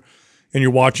beginner and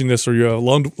you're watching this, or you're a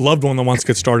loved one that wants to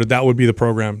get started, that would be the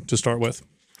program to start with.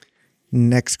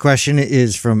 Next question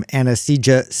is from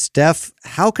Anastasia Steph.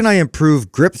 How can I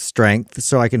improve grip strength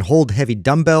so I can hold heavy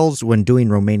dumbbells when doing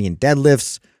Romanian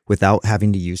deadlifts without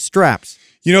having to use straps?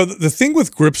 The thing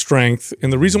with grip strength,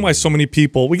 and the reason why so many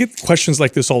people, we get questions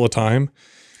like this all the time.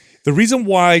 The reason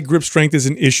why grip strength is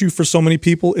an issue for so many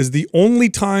people is the only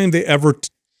time they ever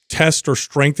test or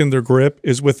strengthen their grip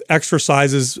is with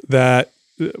exercises that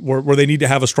where they need to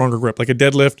have a stronger grip, like a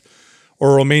deadlift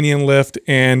or a Romanian lift.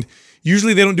 And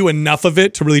usually they don't do enough of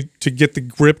it to get the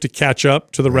grip to catch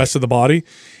up to the rest of the body.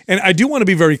 And I do want to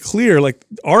be very clear, like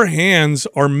our hands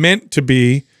are meant to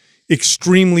be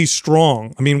extremely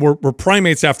strong. I mean, we're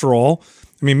primates after all.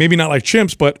 I mean, maybe not like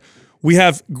chimps, but we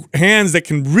have hands that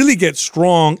can really get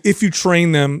strong if you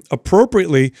train them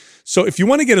appropriately. So if you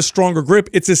want to get a stronger grip,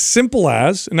 it's as simple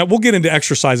as, and we'll get into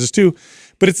exercises too,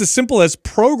 but it's as simple as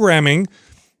programming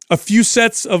a few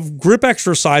sets of grip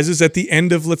exercises at the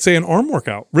end of, let's say, an arm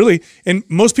workout, really. And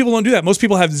most people don't do that. Most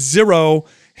people have zero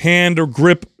hand or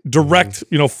grip direct,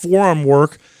 forearm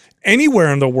work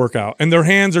anywhere in the workout, and their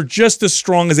hands are just as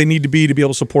strong as they need to be able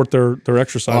to support their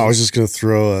exercises. I was just going to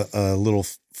throw a little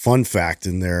fun fact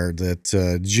in there that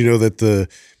did you know that the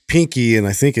pinky and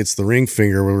I think it's the ring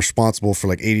finger were responsible for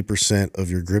like 80%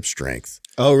 of your grip strength?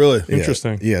 Oh, really?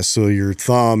 Interesting. Yeah. So your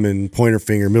thumb and pointer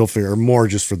finger, middle finger are more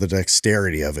just for the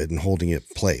dexterity of it and holding it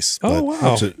in place. Oh, wow.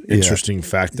 That's an interesting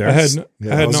fact there. I had I was no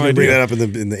going to idea. bring that up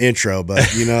in the intro, but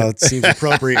it seems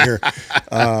appropriate here.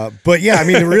 But yeah, I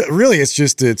mean, really, it's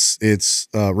just it's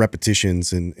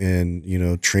repetitions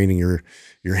and training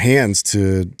your hands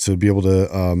to be able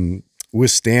to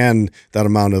withstand that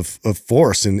amount of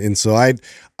force. And so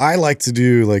I like to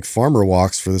do like farmer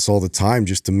walks for this all the time,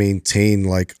 just to maintain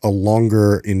like a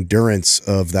longer endurance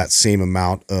of that same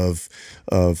amount of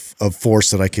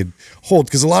force that I could hold.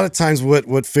 Because a lot of times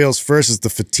what fails first is the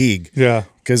fatigue. Yeah.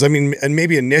 Because I mean, and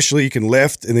maybe initially you can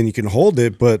lift and then you can hold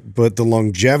it, but the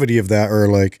longevity of that, or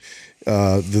like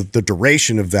the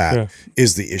duration of that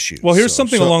is the issue. Well, here's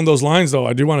something along those lines, though.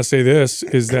 I do want to say this,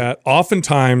 is that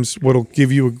oftentimes what'll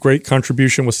give you a great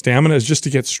contribution with stamina is just to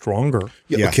get stronger.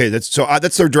 Yeah. Okay, that's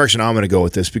the direction I'm going to go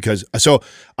with this, because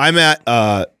I'm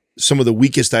at some of the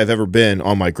weakest I've ever been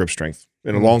on my grip strength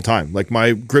in a long time. Like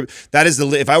my grip, that is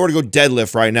if I were to go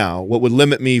deadlift right now, what would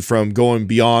limit me from going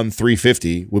beyond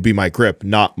 350 would be my grip,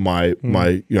 not my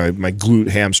glute,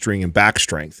 hamstring, and back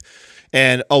strength.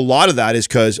 And a lot of that is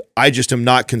because I just am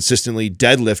not consistently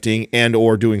deadlifting and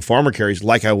or doing farmer carries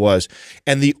like I was.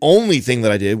 And the only thing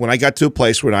that I did when I got to a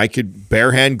place where I could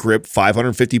bare hand grip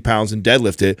 550 pounds and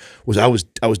deadlift it was I was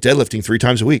deadlifting 3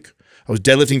 times a week. I was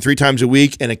deadlifting 3 times a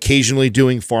week and occasionally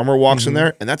doing farmer walks in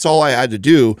there. And that's all I had to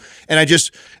do. And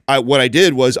what I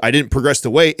did was I didn't progress the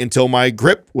weight until my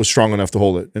grip was strong enough to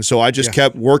hold it. And so I just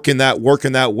kept working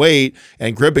that weight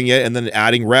and gripping it and then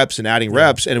adding reps. And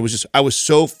it was just, I was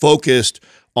so focused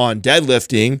on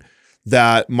deadlifting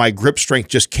that my grip strength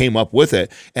just came up with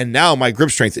it. And now my grip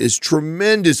strength is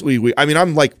tremendously weak. I mean,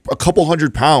 I'm like a couple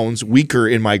 100 pounds weaker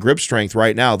in my grip strength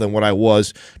right now than what I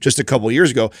was just a couple of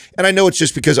years ago. And I know it's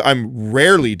just because I'm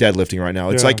rarely deadlifting right now.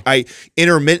 It's like I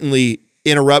intermittently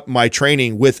interrupt my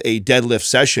training with a deadlift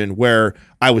session where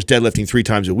I was deadlifting 3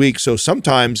 times a week. So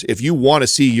sometimes if you want to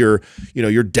see your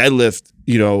deadlift,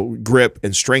 grip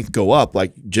and strength go up,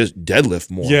 like just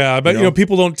deadlift more. Yeah, but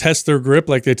people don't test their grip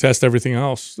like they test everything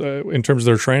else in terms of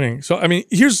their training. So I mean,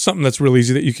 here's something that's real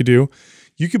easy that you could do.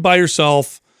 You could buy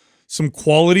yourself some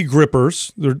quality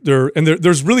grippers.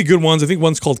 There's really good ones. I think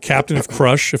one's called Captain of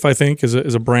Crush, if I think is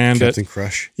a brand. Captain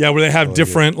Crush. Yeah, where they have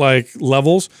different like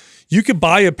levels. You could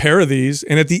buy a pair of these,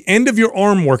 and at the end of your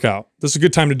arm workout, this is a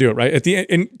good time to do it, right? At the end,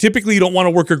 and typically you don't want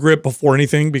to work your grip before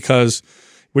anything because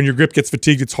when your grip gets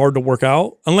fatigued, it's hard to work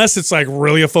out, unless it's like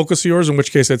really a focus of yours, in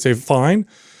which case I'd say fine.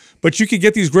 But you could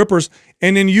get these grippers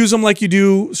and then use them like you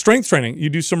do strength training. You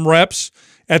do some reps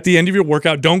at the end of your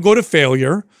workout. Don't go to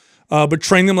failure, but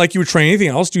train them like you would train anything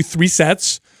else. Do 3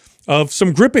 sets of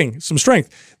some gripping, some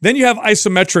strength. Then you have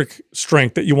isometric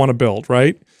strength that you want to build,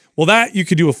 right? Well, that you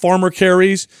could do with farmer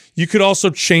carries. You could also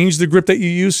change the grip that you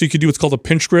use. So you could do what's called a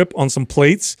pinch grip on some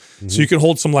plates. Mm-hmm. So you can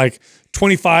hold some like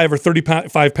 25 or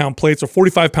 35 pound plates or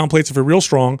 45 pound plates if you're real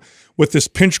strong with this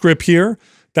pinch grip here.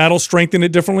 That'll strengthen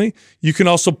it differently. You can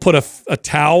also put a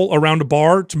towel around a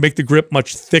bar to make the grip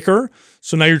much thicker.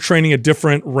 So now you're training a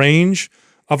different range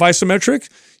of isometric.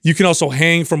 You can also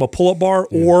hang from a pull-up bar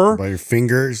or by your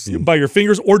fingers.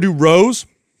 Or do rows.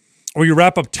 Or you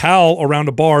wrap a towel around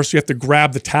a bar, so you have to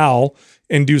grab the towel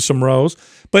and do some rows.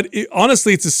 But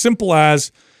honestly, it's as simple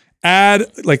as add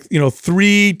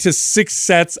 3 to 6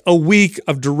 sets a week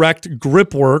of direct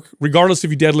grip work, regardless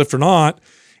if you deadlift or not.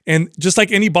 And just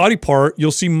like any body part, you'll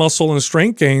see muscle and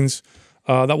strength gains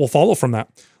that will follow from that.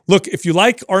 Look, if you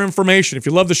like our information, if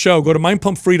you love the show, go to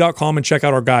mindpumpfree.com and check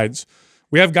out our guides.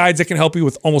 We have guides that can help you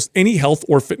with almost any health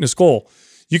or fitness goal.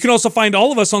 You can also find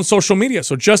all of us on social media.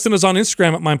 So Justin is on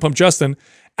Instagram at MindPumpJustin.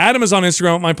 Adam is on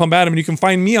Instagram at MindPumpAdam. And you can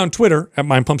find me on Twitter at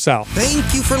MindPumpSal.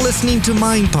 Thank you for listening to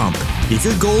Mind Pump. If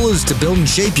your goal is to build and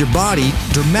shape your body,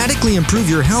 dramatically improve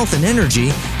your health and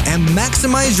energy, and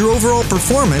maximize your overall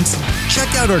performance,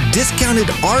 check out our discounted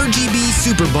RGB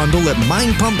Super Bundle at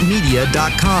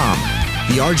MindPumpMedia.com.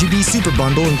 The RGB Super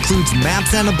Bundle includes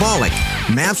MAPS Anabolic,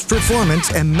 MAPS Performance,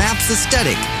 and MAPS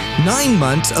Aesthetic. 9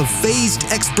 months of phased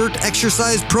expert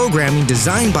exercise programming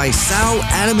designed by Sal,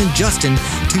 Adam, and Justin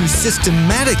to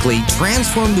systematically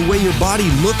transform the way your body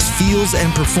looks, feels,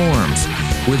 and performs.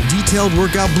 With detailed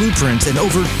workout blueprints and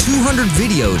over 200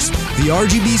 videos, the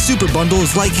RGB Super Bundle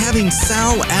is like having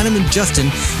Sal, Adam, and Justin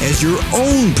as your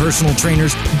own personal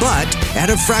trainers, but at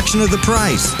a fraction of the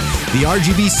price. The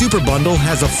RGB Super Bundle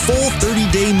has a full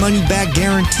 30-day money-back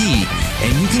guarantee,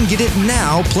 and you can get it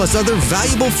now plus other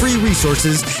valuable free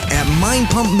resources at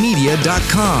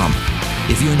mindpumpmedia.com.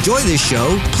 If you enjoy this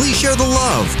show, please share the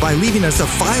love by leaving us a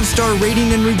 5-star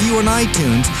rating and review on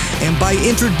iTunes and by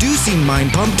introducing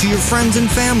Mind Pump to your friends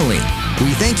and family.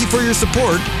 We thank you for your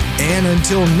support, and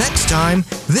until next time,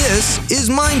 this is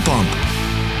Mind Pump.